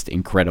is just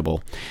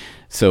incredible.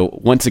 So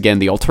once again,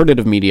 the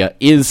alternative media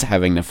is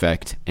having an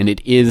effect, and it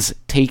is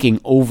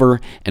taking over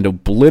and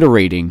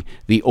obliterating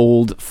the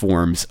old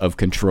forms of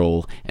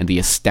control and the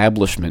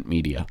establishment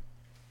media.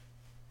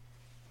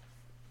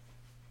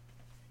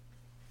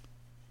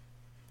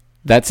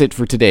 That's it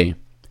for today.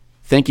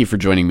 Thank you for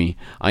joining me.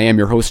 I am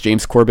your host,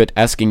 James Corbett,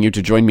 asking you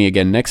to join me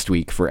again next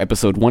week for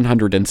episode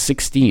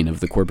 116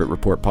 of the Corbett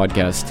Report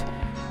podcast,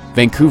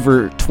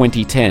 Vancouver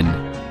 2010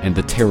 and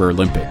the Terror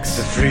Olympics.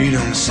 The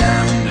freedom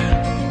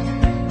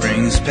sound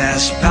brings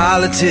past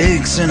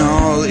politics and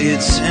all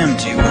its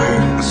empty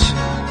words.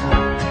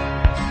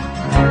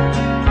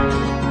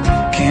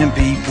 Can't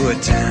be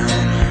put down.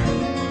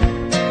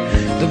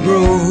 The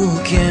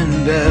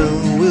broken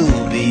bell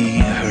will be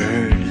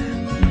heard.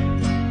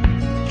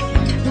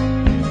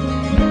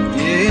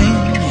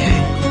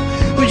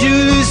 Would you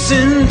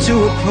listen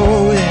to a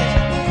poet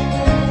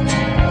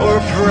or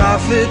a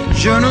prophet?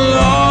 Journal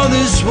all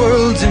this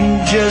world's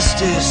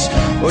injustice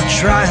or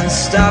try and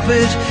stop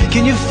it?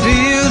 Can you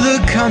feel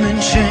the coming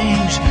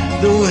change?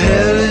 Though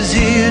hell is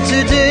here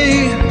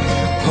today,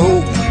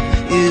 hope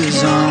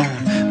is on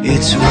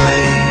its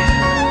way.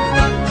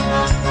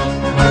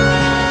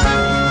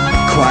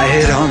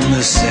 Quiet on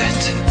the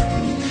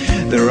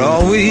set, they're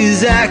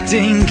always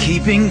acting,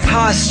 keeping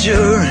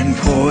posture and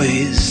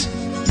poise.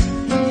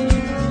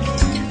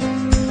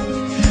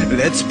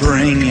 Let's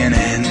bring an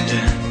end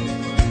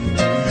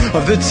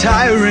of the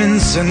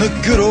tyrants and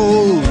the good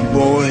old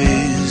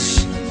boys.